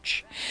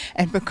 church.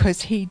 And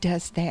because he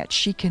does that,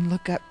 she can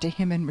look up to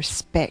him and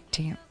respect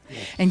him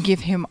and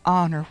give him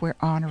honor where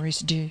honor is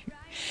due.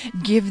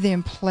 Give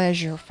them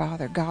pleasure,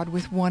 Father God,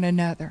 with one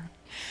another.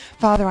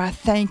 Father, I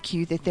thank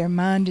you that their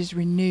mind is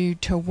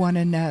renewed to one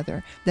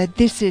another, that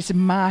this is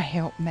my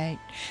helpmate.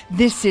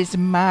 This is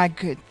my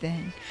good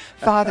thing.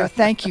 Father,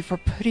 thank you for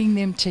putting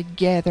them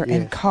together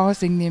and Yes.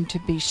 causing them to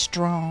be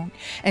strong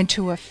and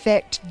to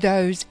affect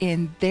those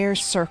in their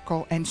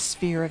circle and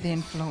sphere of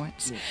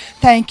influence.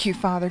 Thank you,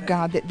 Father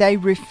God, that they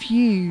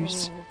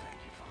refuse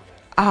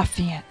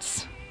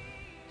offense.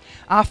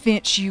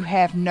 Offense, you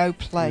have no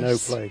place. No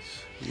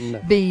place. No.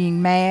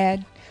 Being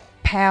mad,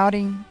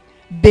 pouting,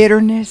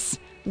 bitterness,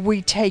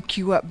 we take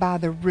you up by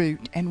the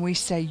root and we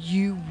say,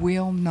 you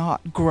will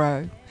not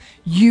grow.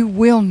 You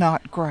will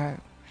not grow.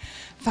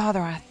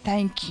 Father, I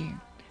thank you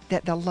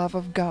that the love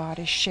of God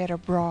is shed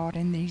abroad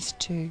in these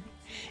two,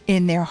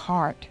 in their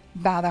heart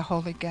by the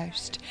Holy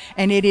Ghost.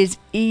 And it is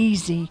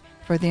easy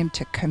for them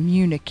to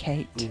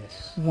communicate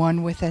Yes.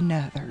 one with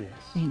another.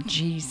 Yes. In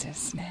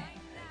Jesus' name.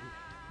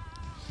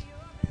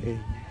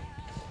 Amen.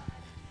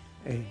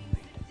 Amen.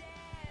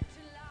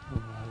 Oh,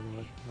 I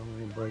want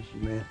to embrace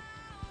you, man.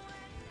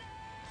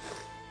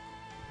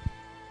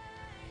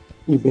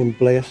 You've been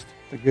blessed.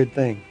 It's a good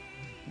thing.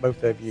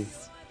 Both of you.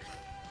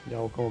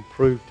 Y'all going to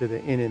prove to the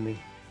enemy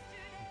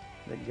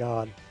that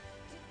God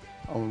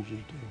owns you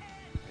too.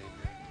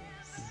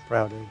 I'm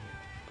proud of you.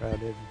 Proud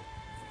of you.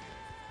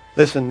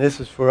 Listen,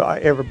 this is for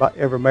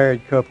every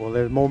married couple.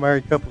 There's more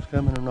married couples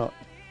coming or not?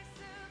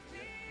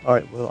 All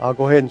right, well, I'll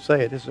go ahead and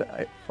say it. This is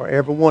for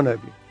every one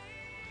of you.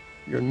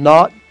 You're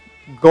not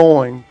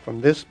going,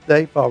 from this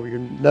day forward,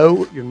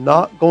 you're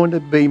not going to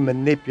be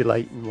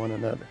manipulating one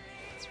another.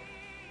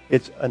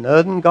 It's an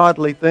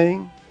ungodly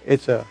thing.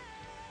 It's a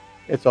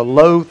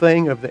low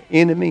thing of the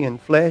enemy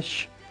and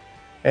flesh.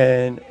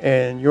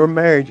 And your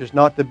marriage is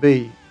not to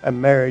be a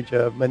marriage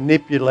of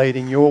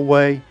manipulating your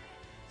way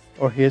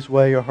or his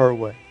way or her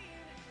way.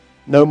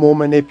 No more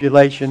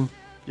manipulation.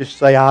 Just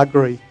say, I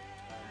agree.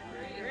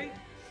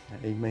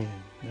 Amen.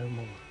 No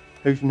more.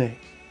 Who's next?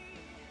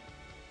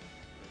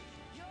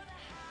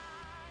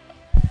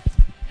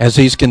 As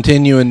he's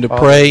continuing to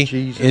Father, pray, in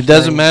Jesus' it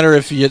doesn't name, matter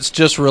if it's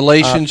just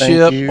relationship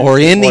I thank you or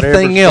that anything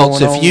whatever's else.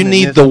 going If you on in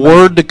need this the man,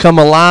 word to come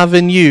alive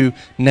in you,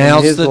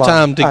 now's his the life,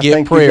 time to I get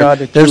thank you, prayer. God,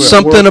 that There's you at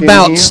something work in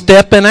about him.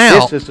 stepping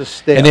out. This is a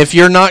step. And if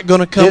you're not going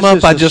to come This up,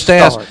 is I the just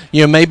ask,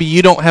 start. maybe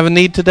you don't have a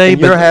need today,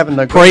 And you're having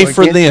to but go pray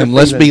for against your them.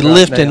 Let's be feelings right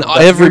lifting now.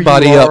 But here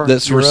everybody you up are,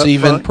 that's you're up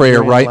receiving front, prayer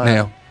you're in right line.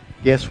 now.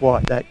 Guess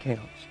what? That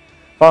counts.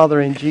 Father,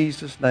 in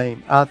Jesus'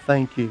 name, I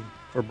thank you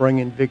for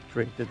bringing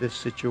victory to this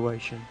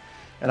situation.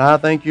 And I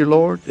thank you,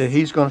 Lord, that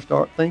he's going to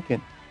start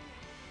thinking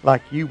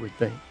like you would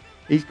think.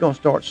 He's going to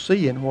start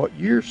seeing what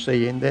you're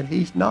seeing that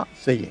he's not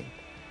seeing.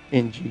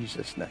 In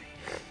Jesus' name.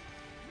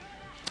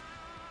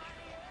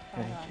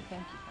 Father, Thank I you.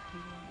 thank you for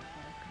healing the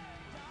broken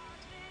heart.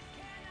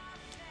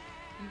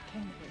 You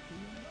came to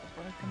heal the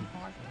broken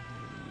heart.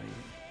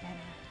 And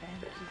I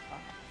thank you,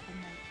 Father, for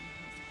making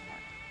his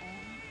heart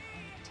whole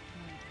and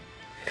tender.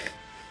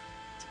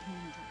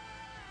 Tender.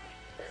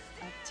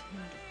 A tender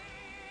heart.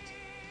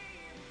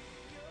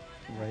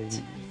 Raise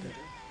Tender that.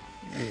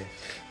 heart. Yes.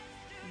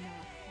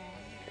 Not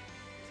hard,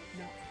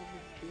 not full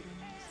of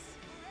bitterness,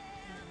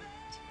 but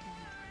a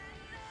tender.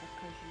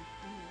 Because you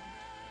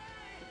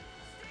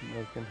healed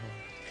Broken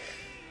heart.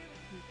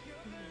 You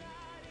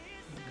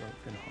healed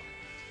Broken heart.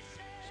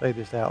 Say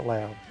this out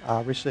loud.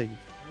 I receive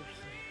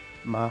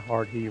my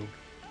heart healed.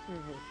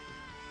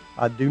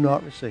 I do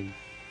not receive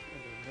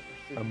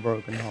a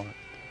broken heart.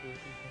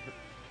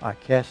 I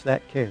cast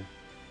that care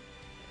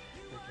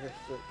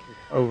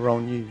over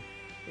on you.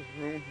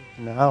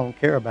 No, I don't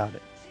care about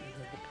it.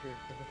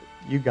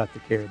 You got to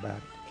care about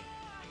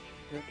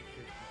it.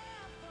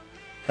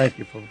 Thank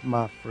you for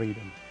my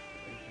freedom.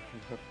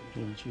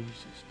 In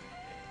Jesus'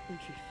 name.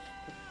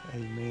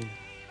 Amen.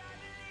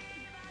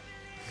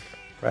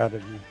 Proud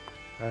of you.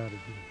 Proud of you.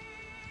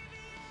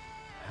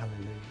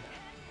 Hallelujah.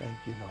 Thank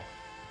you, Lord.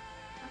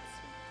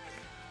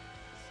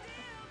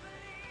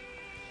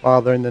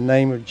 Father, in the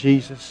name of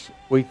Jesus,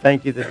 we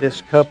thank you that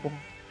this couple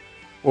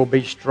will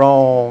be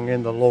strong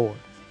in the Lord.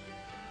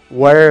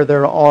 Wear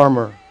their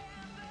armor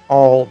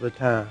all the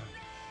time.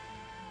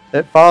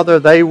 That, Father,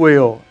 they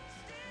will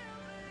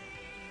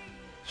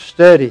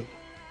study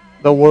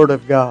the Word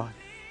of God.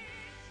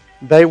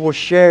 They will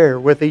share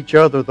with each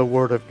other the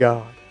Word of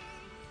God.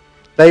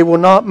 They will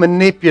not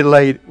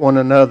manipulate one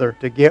another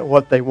to get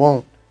what they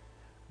want.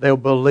 They'll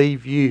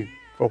believe you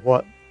for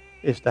what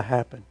is to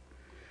happen.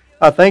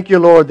 I thank you,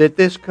 Lord, that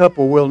this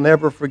couple will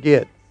never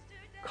forget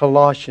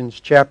Colossians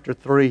chapter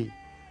 3,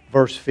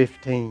 verse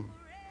 15,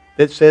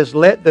 that says,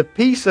 let the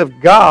peace of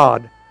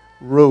God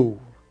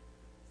rule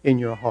in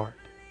your heart.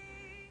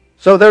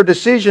 So their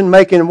decision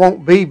making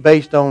won't be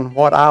based on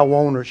what I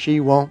want or she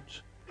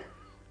wants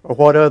or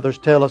what others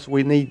tell us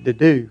we need to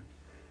do.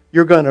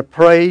 You're going to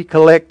pray,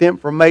 collect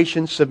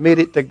information, submit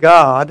it to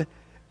God,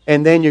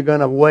 and then you're going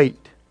to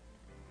wait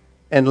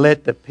and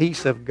let the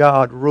peace of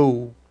God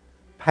rule.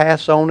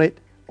 Pass on it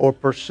or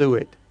pursue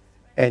it.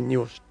 And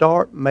you'll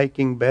start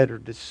making better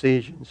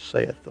decisions,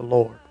 saith the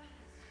Lord.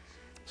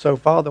 So,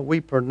 Father,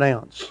 we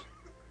pronounce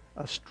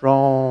a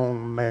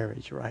strong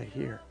marriage right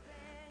here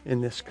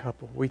in this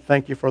couple. We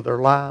thank you for their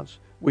lives.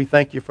 We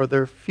thank you for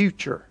their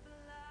future,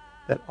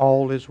 that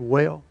all is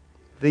well.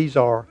 These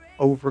are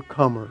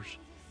overcomers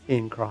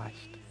in Christ.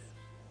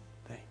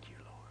 Thank you,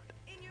 Lord.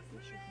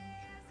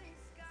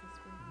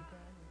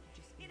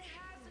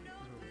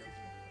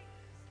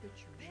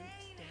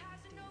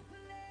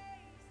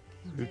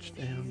 Roots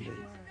down deep.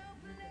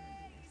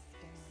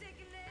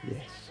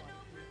 Yes.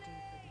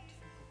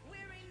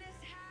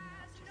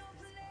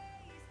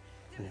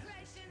 Yes.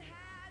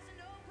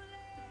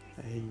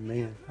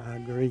 Amen. I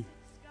agree.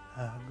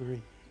 I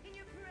agree.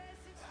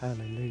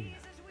 Hallelujah.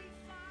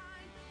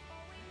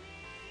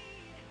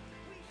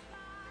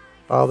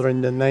 Father,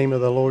 in the name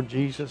of the Lord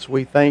Jesus,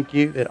 we thank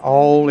you that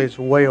all is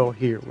well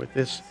here with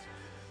this.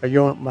 Are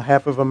you on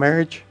behalf of a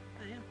marriage?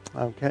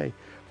 Okay.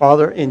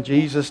 Father, in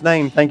Jesus'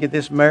 name, thank you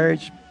this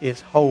marriage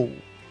is whole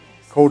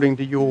according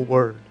to your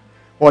word.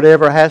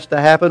 Whatever has to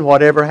happen,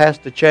 whatever has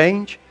to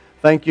change,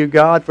 thank you,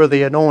 God, for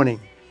the anointing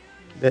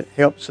that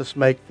helps us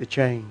make the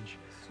change.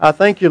 I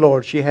thank you,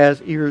 Lord, she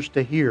has ears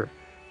to hear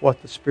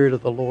what the Spirit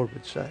of the Lord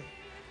would say.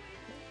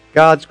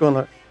 God's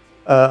going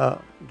to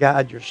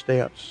guide your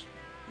steps.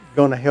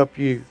 Going to help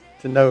you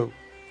to know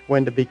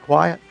when to be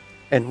quiet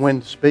and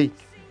when to speak.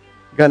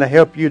 Going to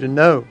help you to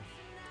know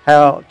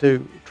how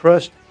to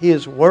trust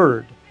His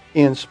Word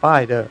in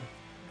spite of.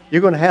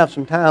 You're going to have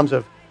some times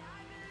of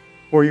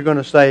where you're going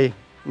to say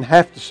and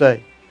have to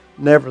say,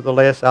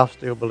 nevertheless, I'll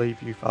still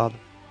believe you, Father.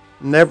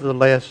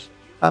 Nevertheless,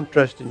 I'm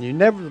trusting you.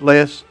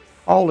 Nevertheless,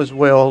 all is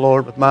well,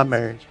 Lord, with my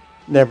marriage.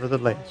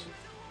 Nevertheless,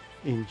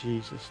 in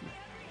Jesus' name.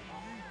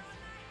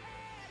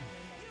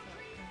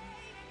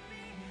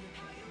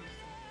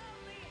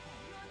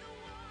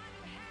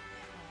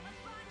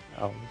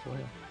 All is well.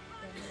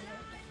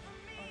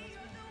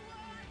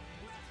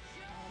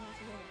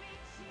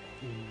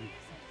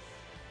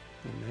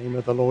 In the name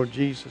of the Lord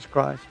Jesus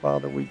Christ,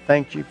 Father, we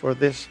thank you for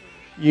this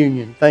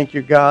union. Thank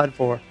you, God,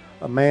 for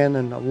a man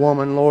and a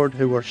woman, Lord,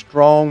 who are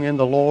strong in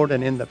the Lord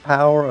and in the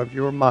power of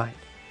your might.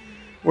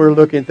 We're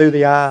looking through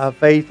the eye of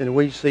faith and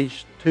we see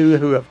two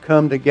who have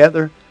come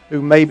together,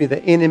 who maybe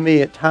the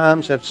enemy at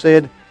times have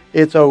said,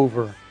 it's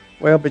over.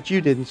 Well, but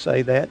you didn't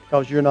say that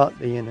because you're not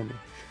the enemy.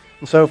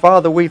 And so,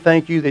 Father, we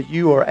thank you that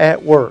you are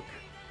at work.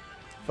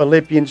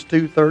 Philippians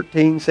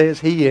 2:13 says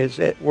He is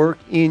at work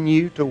in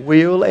you to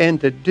will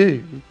and to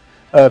do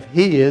of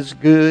His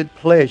good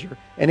pleasure.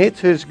 And it's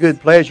His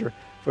good pleasure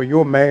for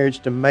your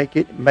marriage to make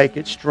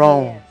it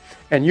strong. Yes.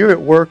 And you're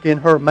at work in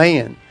her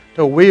man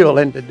to will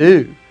and to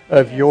do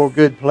of your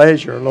good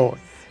pleasure, Lord.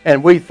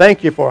 And we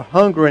thank you for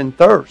hunger and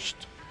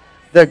thirst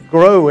that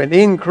grow and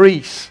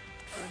increase.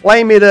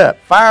 Flame it up,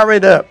 fire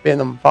it up in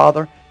them,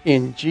 Father,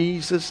 in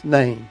Jesus'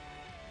 name.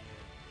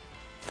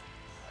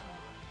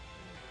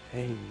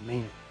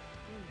 Amen.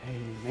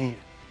 Amen.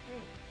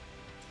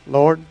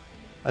 Lord,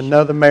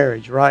 another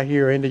marriage right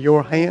here into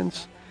your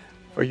hands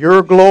for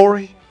your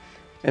glory.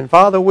 And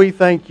Father, we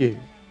thank you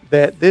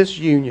that this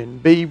union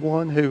be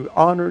one who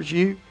honors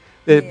you,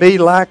 that it be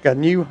like a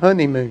new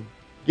honeymoon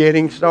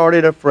getting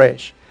started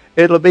afresh.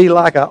 It'll be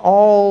like an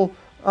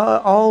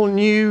all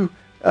new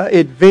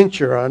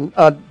adventure,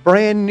 a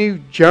brand new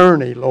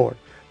journey, Lord,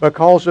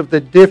 because of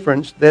the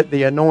difference that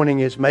the anointing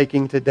is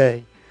making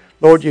today.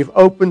 Lord, you've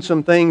opened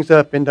some things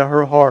up into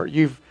her heart.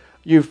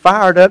 You've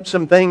fired up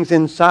some things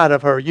inside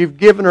of her. You've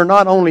given her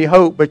not only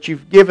hope, but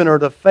you've given her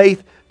the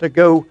faith to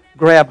go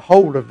grab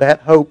hold of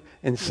that hope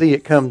and see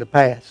it come to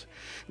pass.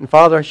 And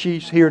Father,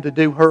 she's here to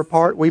do her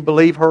part. We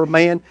believe her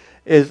man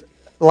is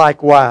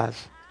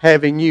likewise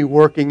having you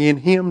working in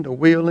him to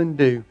will and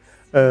do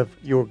of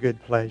your good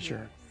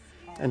pleasure.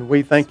 And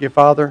we thank you,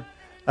 Father,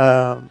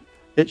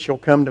 it shall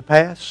come to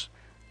pass.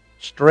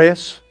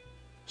 Stress,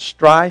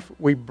 strife,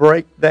 we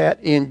break that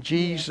in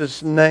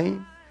Jesus'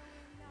 name.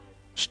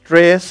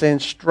 Stress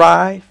and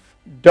strife,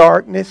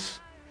 darkness,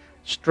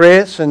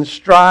 stress and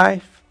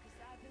strife,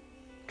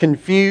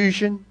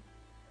 confusion.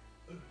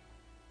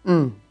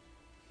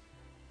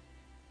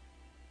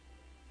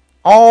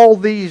 All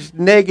these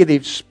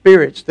negative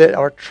spirits that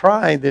are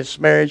trying this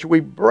marriage, we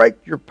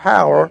break your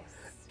power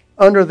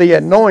under the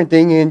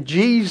anointing in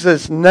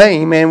Jesus'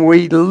 name, and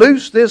we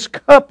loose this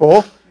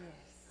couple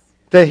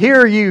to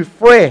hear you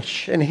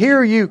fresh and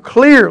hear you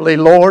clearly,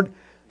 Lord,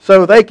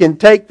 so they can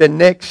take the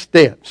next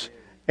steps.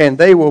 And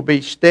they will be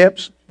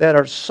steps that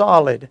are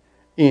solid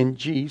in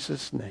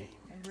Jesus' name.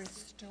 And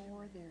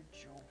restore their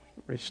joy.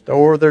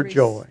 Restore their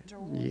joy.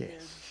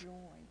 Yes.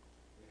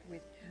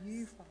 With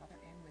you, Father,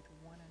 and with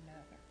one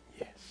another.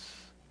 Yes.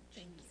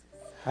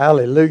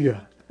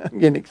 Hallelujah. I'm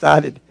getting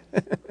excited.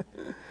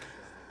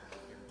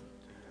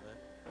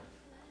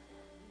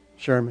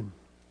 Sherman,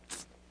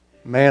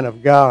 man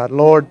of God,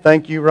 Lord,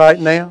 thank you right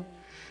now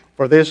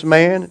for this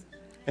man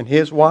and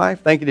his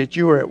wife. Thank you that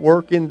you are at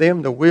work in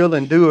them, the will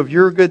and do of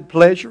your good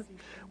pleasure.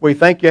 We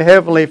thank you,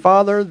 Heavenly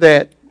Father,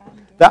 that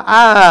the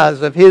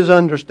eyes of his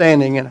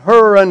understanding and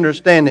her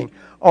understanding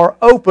are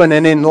open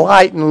and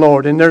enlightened,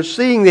 Lord, and they're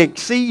seeing the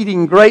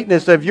exceeding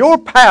greatness of your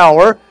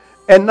power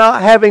and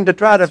not having to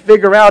try to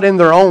figure out in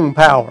their own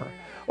power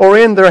or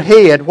in their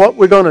head what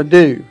we're going to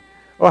do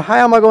or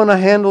how am I going to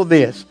handle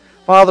this.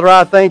 Father,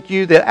 I thank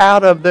you that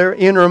out of their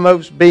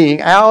innermost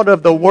being, out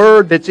of the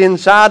Word that's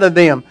inside of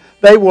them,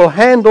 they will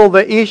handle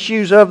the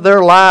issues of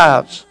their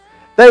lives.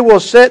 They will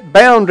set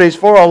boundaries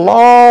for a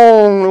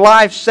long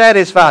life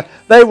satisfied.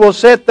 They will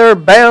set their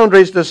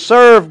boundaries to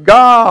serve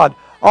God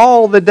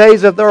all the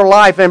days of their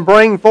life and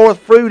bring forth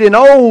fruit in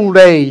old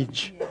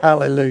age.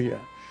 Hallelujah.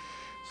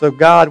 So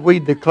God, we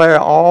declare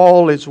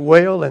all is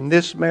well, and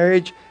this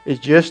marriage is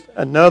just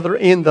another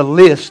in the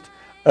list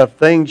of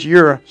things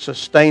you're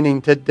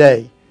sustaining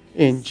today.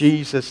 In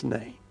Jesus'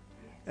 name.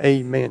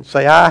 Amen.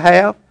 Say, I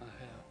have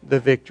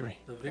the victory.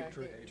 The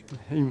victory.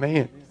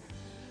 Amen.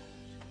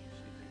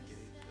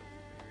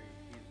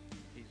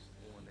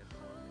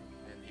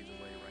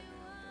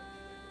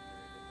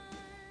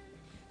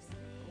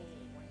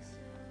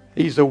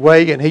 He's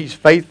away and He's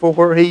faithful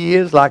where He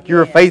is, like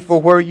you're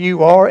faithful where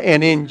you are.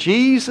 And in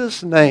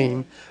Jesus'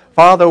 name,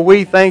 Father,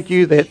 we thank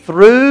you that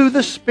through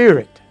the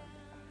Spirit,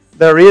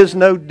 there is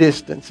no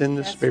distance in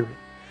the Spirit.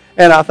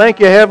 And I thank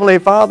you, Heavenly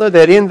Father,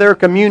 that in their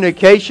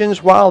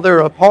communications while they're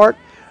apart,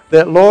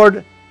 that,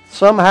 Lord,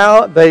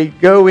 somehow they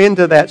go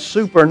into that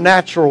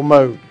supernatural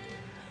mode.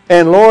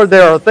 And, Lord,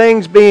 there are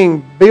things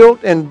being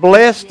built and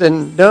blessed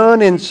and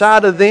done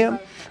inside of them.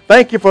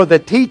 Thank you for the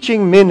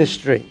teaching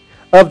ministry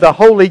of the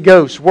Holy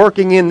Ghost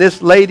working in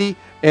this lady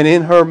and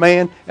in her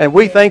man. And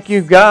we thank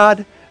you,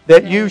 God,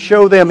 that you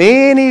show them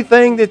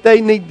anything that they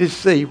need to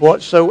see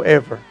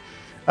whatsoever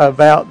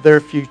about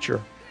their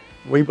future.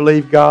 We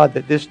believe, God,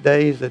 that this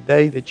day is the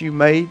day that you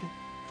made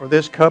for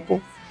this couple.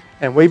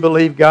 And we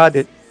believe, God,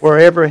 that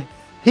wherever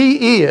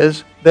he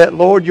is, that,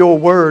 Lord, your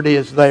word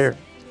is there.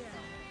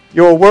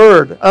 Your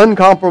word,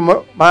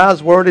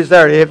 uncompromised word, is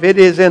there. If it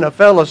is in a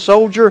fellow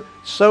soldier,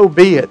 so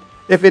be it.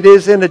 If it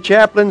is in a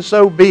chaplain,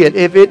 so be it.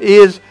 If it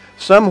is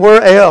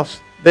somewhere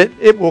else, that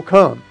it will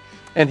come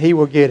and he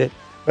will get it.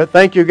 But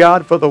thank you,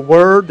 God, for the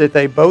word that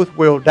they both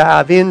will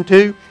dive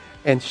into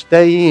and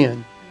stay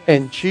in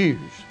and choose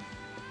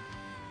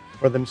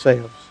for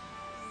themselves.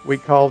 We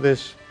call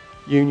this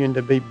union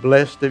to be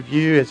blessed of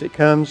you as it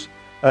comes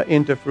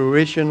into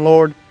fruition,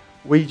 Lord.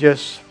 We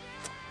just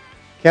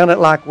count it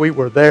like we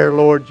were there,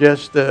 Lord,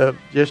 just to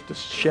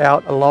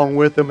shout along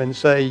with them and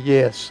say,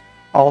 yes,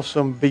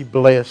 awesome, be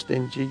blessed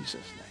in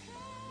Jesus'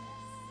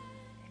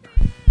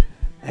 name.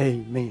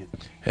 Amen.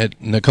 And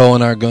Nicole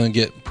and I are going to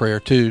get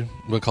prayer too,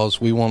 because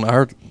we want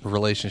our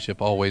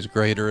relationship always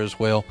greater as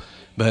well.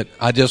 But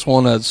I just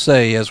want to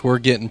say, as we're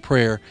getting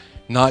prayer,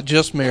 not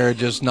just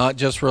marriages, not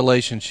just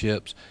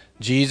relationships,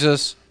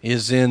 Jesus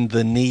is in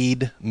the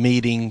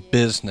need-meeting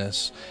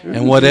business.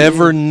 And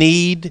whatever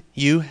need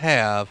you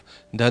have,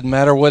 doesn't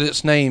matter what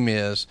its name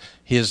is,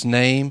 His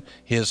name,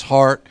 His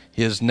heart,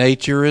 His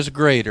nature is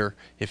greater.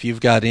 If you've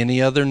got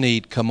any other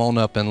need, come on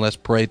up and let's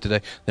pray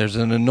today. There's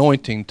an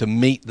anointing to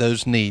meet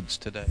those needs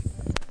today.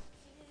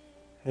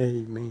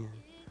 Amen.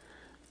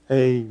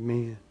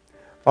 Amen.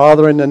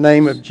 Father, in the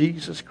name of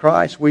Jesus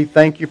Christ, we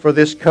thank you for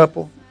this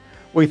couple.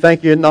 We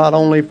thank you not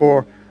only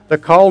for the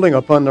calling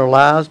upon their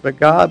lives, but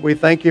God, we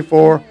thank you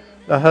for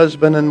the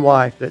husband and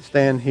wife that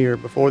stand here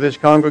before this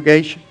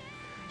congregation,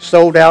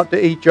 sold out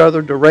to each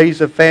other to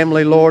raise a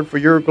family, Lord, for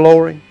your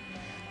glory,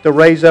 to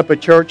raise up a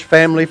church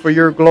family for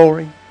your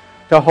glory,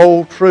 to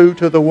hold true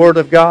to the Word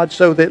of God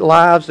so that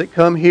lives that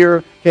come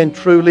here can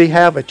truly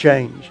have a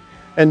change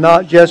and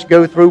not just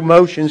go through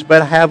motions,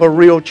 but have a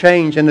real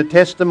change and a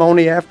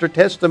testimony after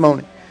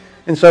testimony.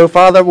 And so,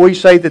 Father, we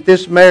say that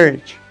this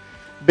marriage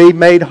be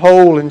made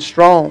whole and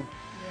strong.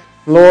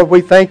 Lord, we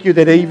thank you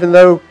that even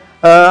though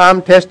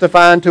I'm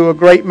testifying to a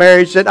great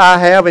marriage that I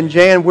have, and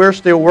Jan, we're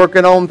still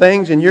working on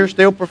things, and you're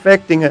still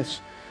perfecting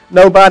us.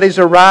 Nobody's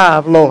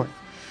arrived, Lord.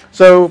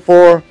 So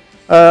for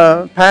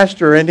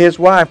Pastor and his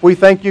wife, we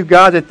thank you,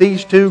 God, that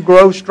these two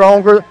grow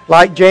stronger.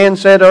 Like Jan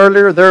said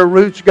earlier, their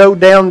roots go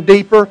down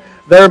deeper.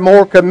 They're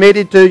more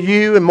committed to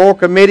you and more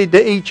committed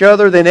to each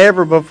other than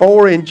ever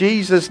before, in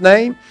Jesus'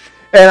 name.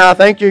 And I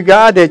thank you,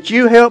 God, that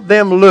you help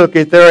them look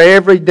at their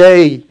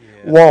everyday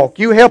walk.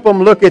 You help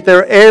them look at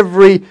their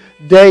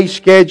everyday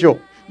schedule.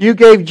 You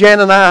gave Jan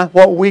and I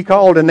what we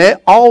called an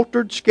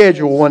altered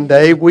schedule one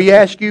day. We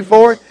asked you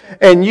for it,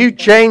 and you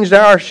changed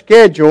our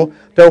schedule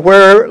to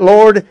where,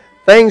 Lord,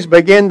 things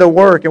began to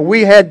work, and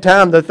we had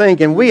time to think,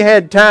 and we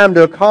had time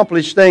to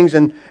accomplish things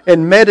and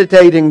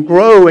meditate and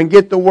grow and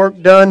get the work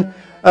done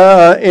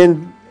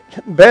in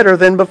better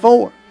than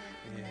before.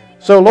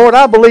 So, Lord,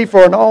 I believe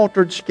for an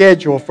altered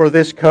schedule for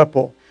this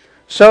couple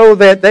so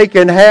that they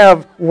can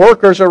have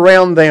workers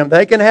around them.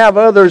 They can have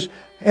others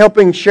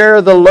helping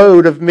share the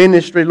load of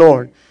ministry,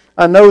 Lord.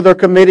 I know they're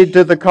committed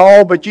to the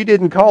call, but you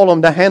didn't call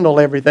them to handle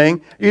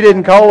everything. You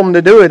didn't call them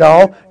to do it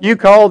all. You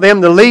called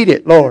them to lead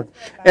it, Lord.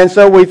 And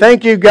so we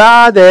thank you,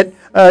 God, that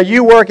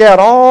you work out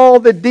all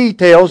the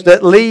details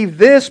that leave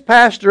this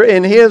pastor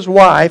and his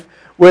wife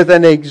with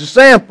an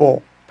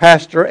example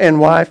pastor and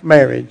wife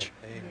marriage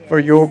for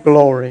your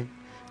glory.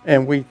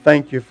 And we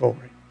thank you for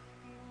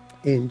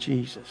it. In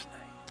Jesus'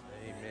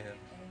 name. Amen.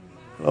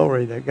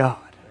 Glory to God.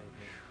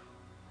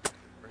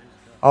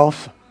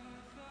 Awesome.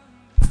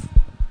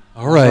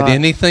 All right.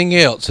 Anything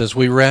else as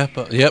we wrap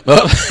up? Yep.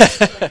 A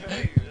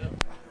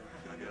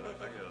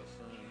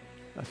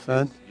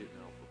son?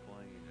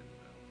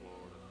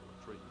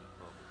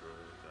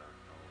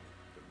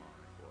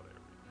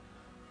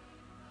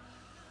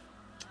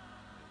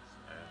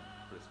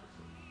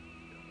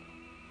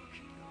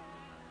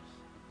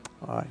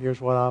 All right, here's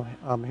what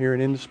I'm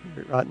hearing in the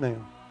Spirit right now.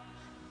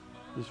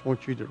 I just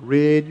want you to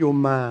rid your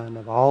mind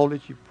of all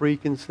that you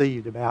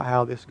preconceived about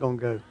how this is going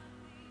to go.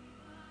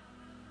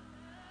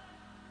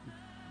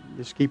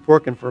 Just keep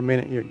working for a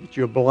minute here. Get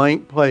you a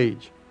blank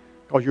page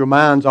because your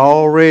mind's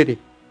already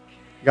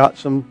got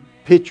some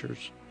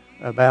pictures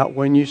about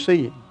when you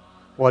see it,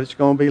 what it's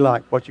going to be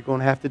like, what you're going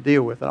to have to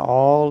deal with, and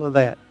all of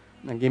that.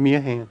 Now give me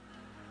a hand.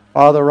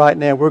 Father, right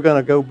now we're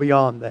going to go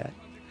beyond that.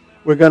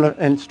 We're going to,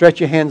 and stretch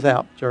your hands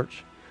out,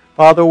 church.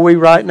 Father,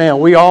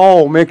 we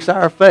all mix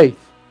our faith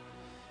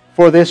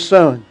for this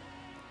son.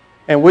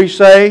 And we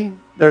say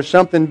there's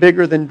something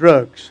bigger than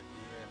drugs.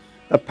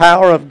 The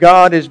power of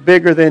God is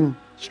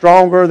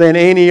stronger than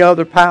any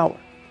other power.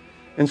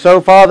 And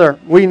so, Father,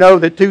 we know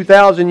that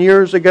 2,000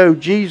 years ago,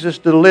 Jesus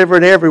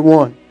delivered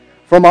everyone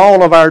from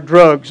all of our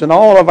drugs and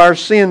all of our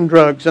sin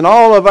drugs and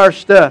all of our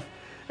stuff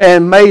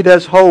and made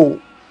us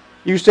whole.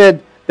 You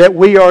said that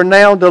we are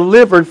now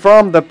delivered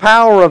from the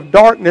power of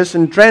darkness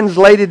and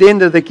translated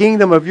into the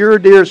kingdom of your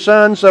dear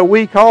Son. So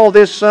we call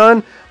this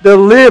son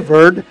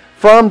delivered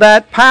from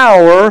that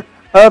power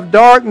of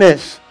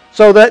darkness,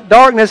 so that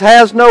darkness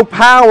has no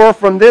power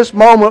from this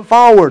moment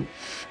forward.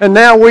 And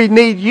now we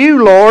need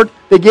you, Lord,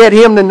 to get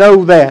him to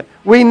know that.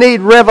 We need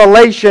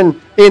revelation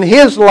in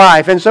his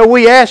life. And so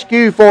we ask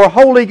you for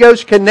Holy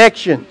Ghost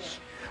connections.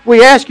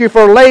 We ask you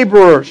for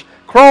laborers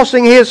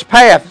crossing his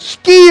path,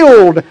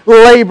 skilled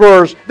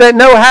laborers that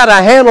know how to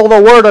handle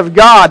the Word of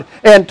God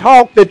and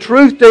talk the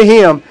truth to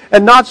him,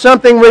 and not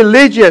something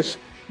religious,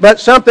 but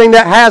something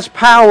that has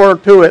power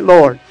to it,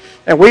 Lord.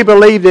 And we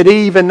believe that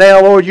even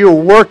now, Lord, you're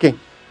working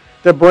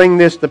to bring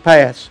this to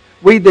pass.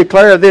 We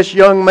declare this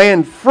young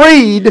man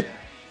freed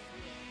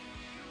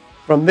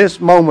from this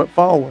moment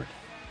forward.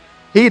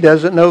 He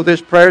doesn't know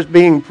this prayer is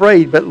being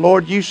prayed, but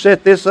Lord, you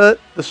set this up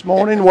this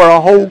morning where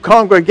a whole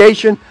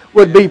congregation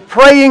would be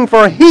praying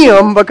for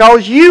him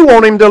because you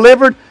want him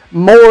delivered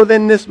more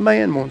than this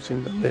man wants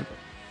him delivered.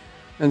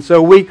 And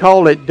so we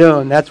call it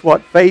done. That's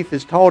what faith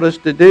has taught us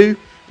to do.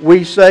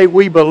 We say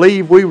we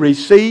believe, we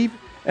receive,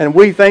 and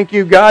we thank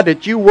you, God,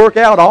 that you work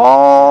out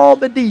all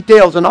the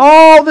details and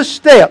all the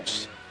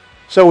steps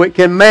so it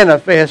can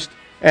manifest,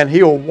 and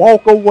he'll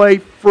walk away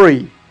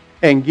free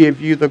and give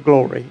you the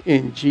glory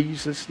in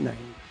Jesus'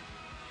 name.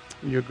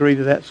 You agree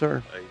to that,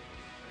 sir?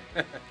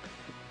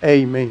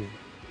 Amen.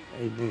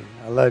 Amen.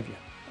 I love you.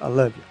 I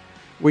love you.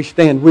 We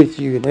stand with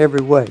you in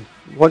every way.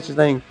 What's his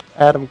name?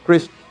 Adam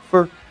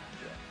Christopher?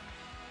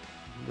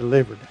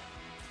 Delivered.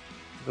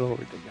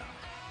 Glory to God.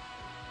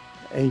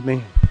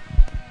 Amen.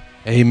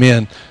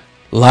 Amen.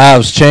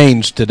 Lives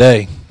changed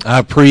today. I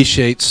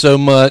appreciate so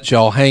much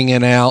y'all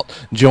hanging out,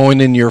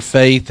 joining your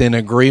faith in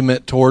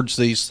agreement towards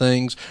these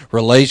things,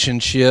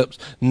 relationships,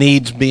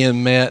 needs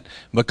being met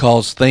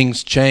because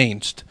things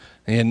changed.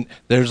 And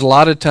there's a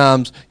lot of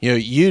times,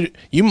 you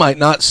might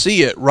not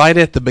see it right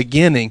at the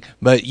beginning,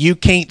 but you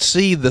can't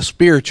see the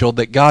spiritual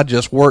that God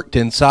just worked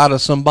inside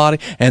of somebody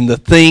and the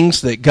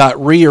things that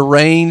got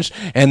rearranged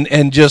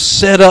and just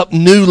set up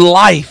new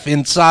life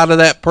inside of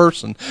that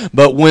person.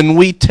 But when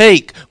we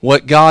take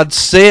what God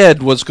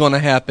said was going to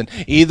happen,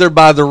 either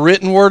by the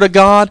written word of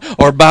God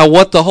or by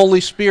what the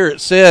Holy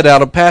Spirit said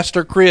out of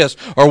Pastor Chris,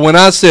 or when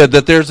I said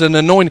that there's an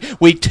anointing,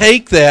 we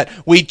take that,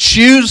 we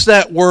choose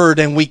that word,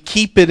 and we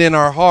keep it in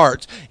our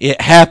hearts. It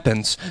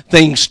happens.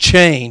 Things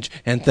change,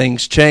 and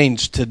things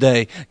change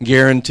today,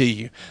 guarantee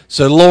you.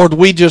 So, Lord,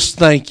 we just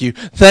thank you.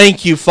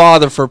 Thank you,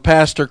 Father, for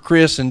Pastor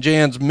Chris and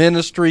Jan's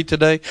ministry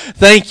today.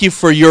 Thank you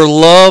for your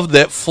love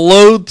that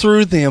flowed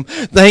through them.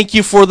 Thank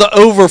you for the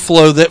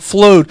overflow that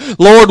flowed.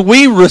 Lord,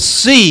 we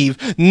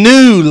receive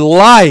new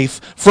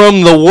life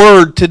from the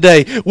Word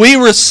today. We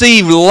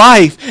receive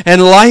life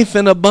and life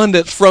in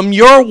abundance from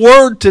your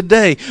Word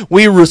today.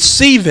 We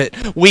receive it.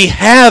 We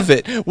have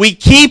it. We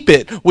keep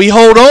it. We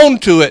hold on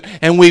to it,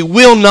 and we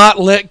will not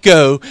let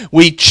go.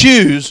 We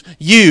choose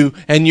you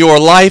and your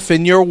life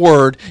and your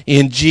Word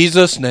in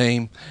Jesus'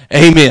 name.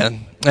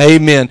 Amen.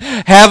 Amen.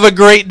 Have a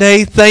great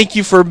day. Thank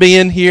you for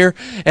being here.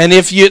 And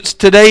if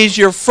today's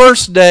your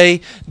first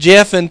day,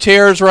 Jeff and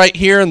Tara's right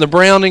here in the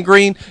brown and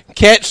green.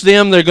 Catch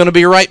them. They're going to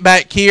be right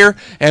back here,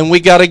 and we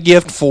got a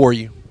gift for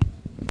you.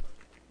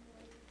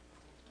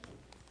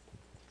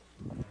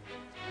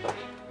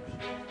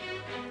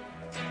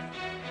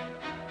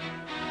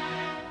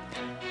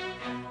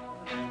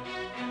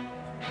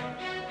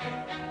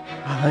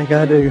 I think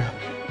I do.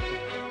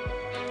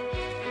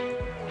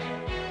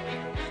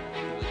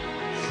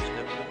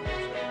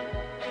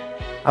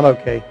 I'm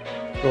okay.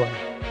 Go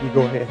ahead. You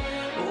go ahead.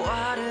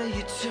 Water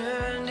you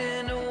turned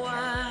into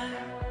wine.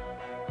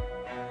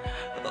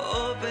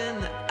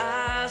 Open the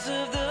eyes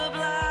of the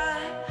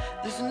blind.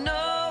 There's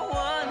no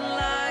one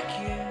like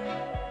you.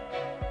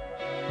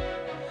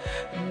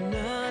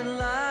 None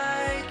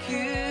like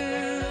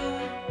you.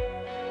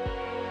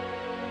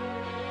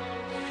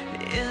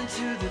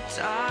 Into the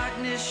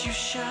darkness you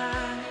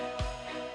shine.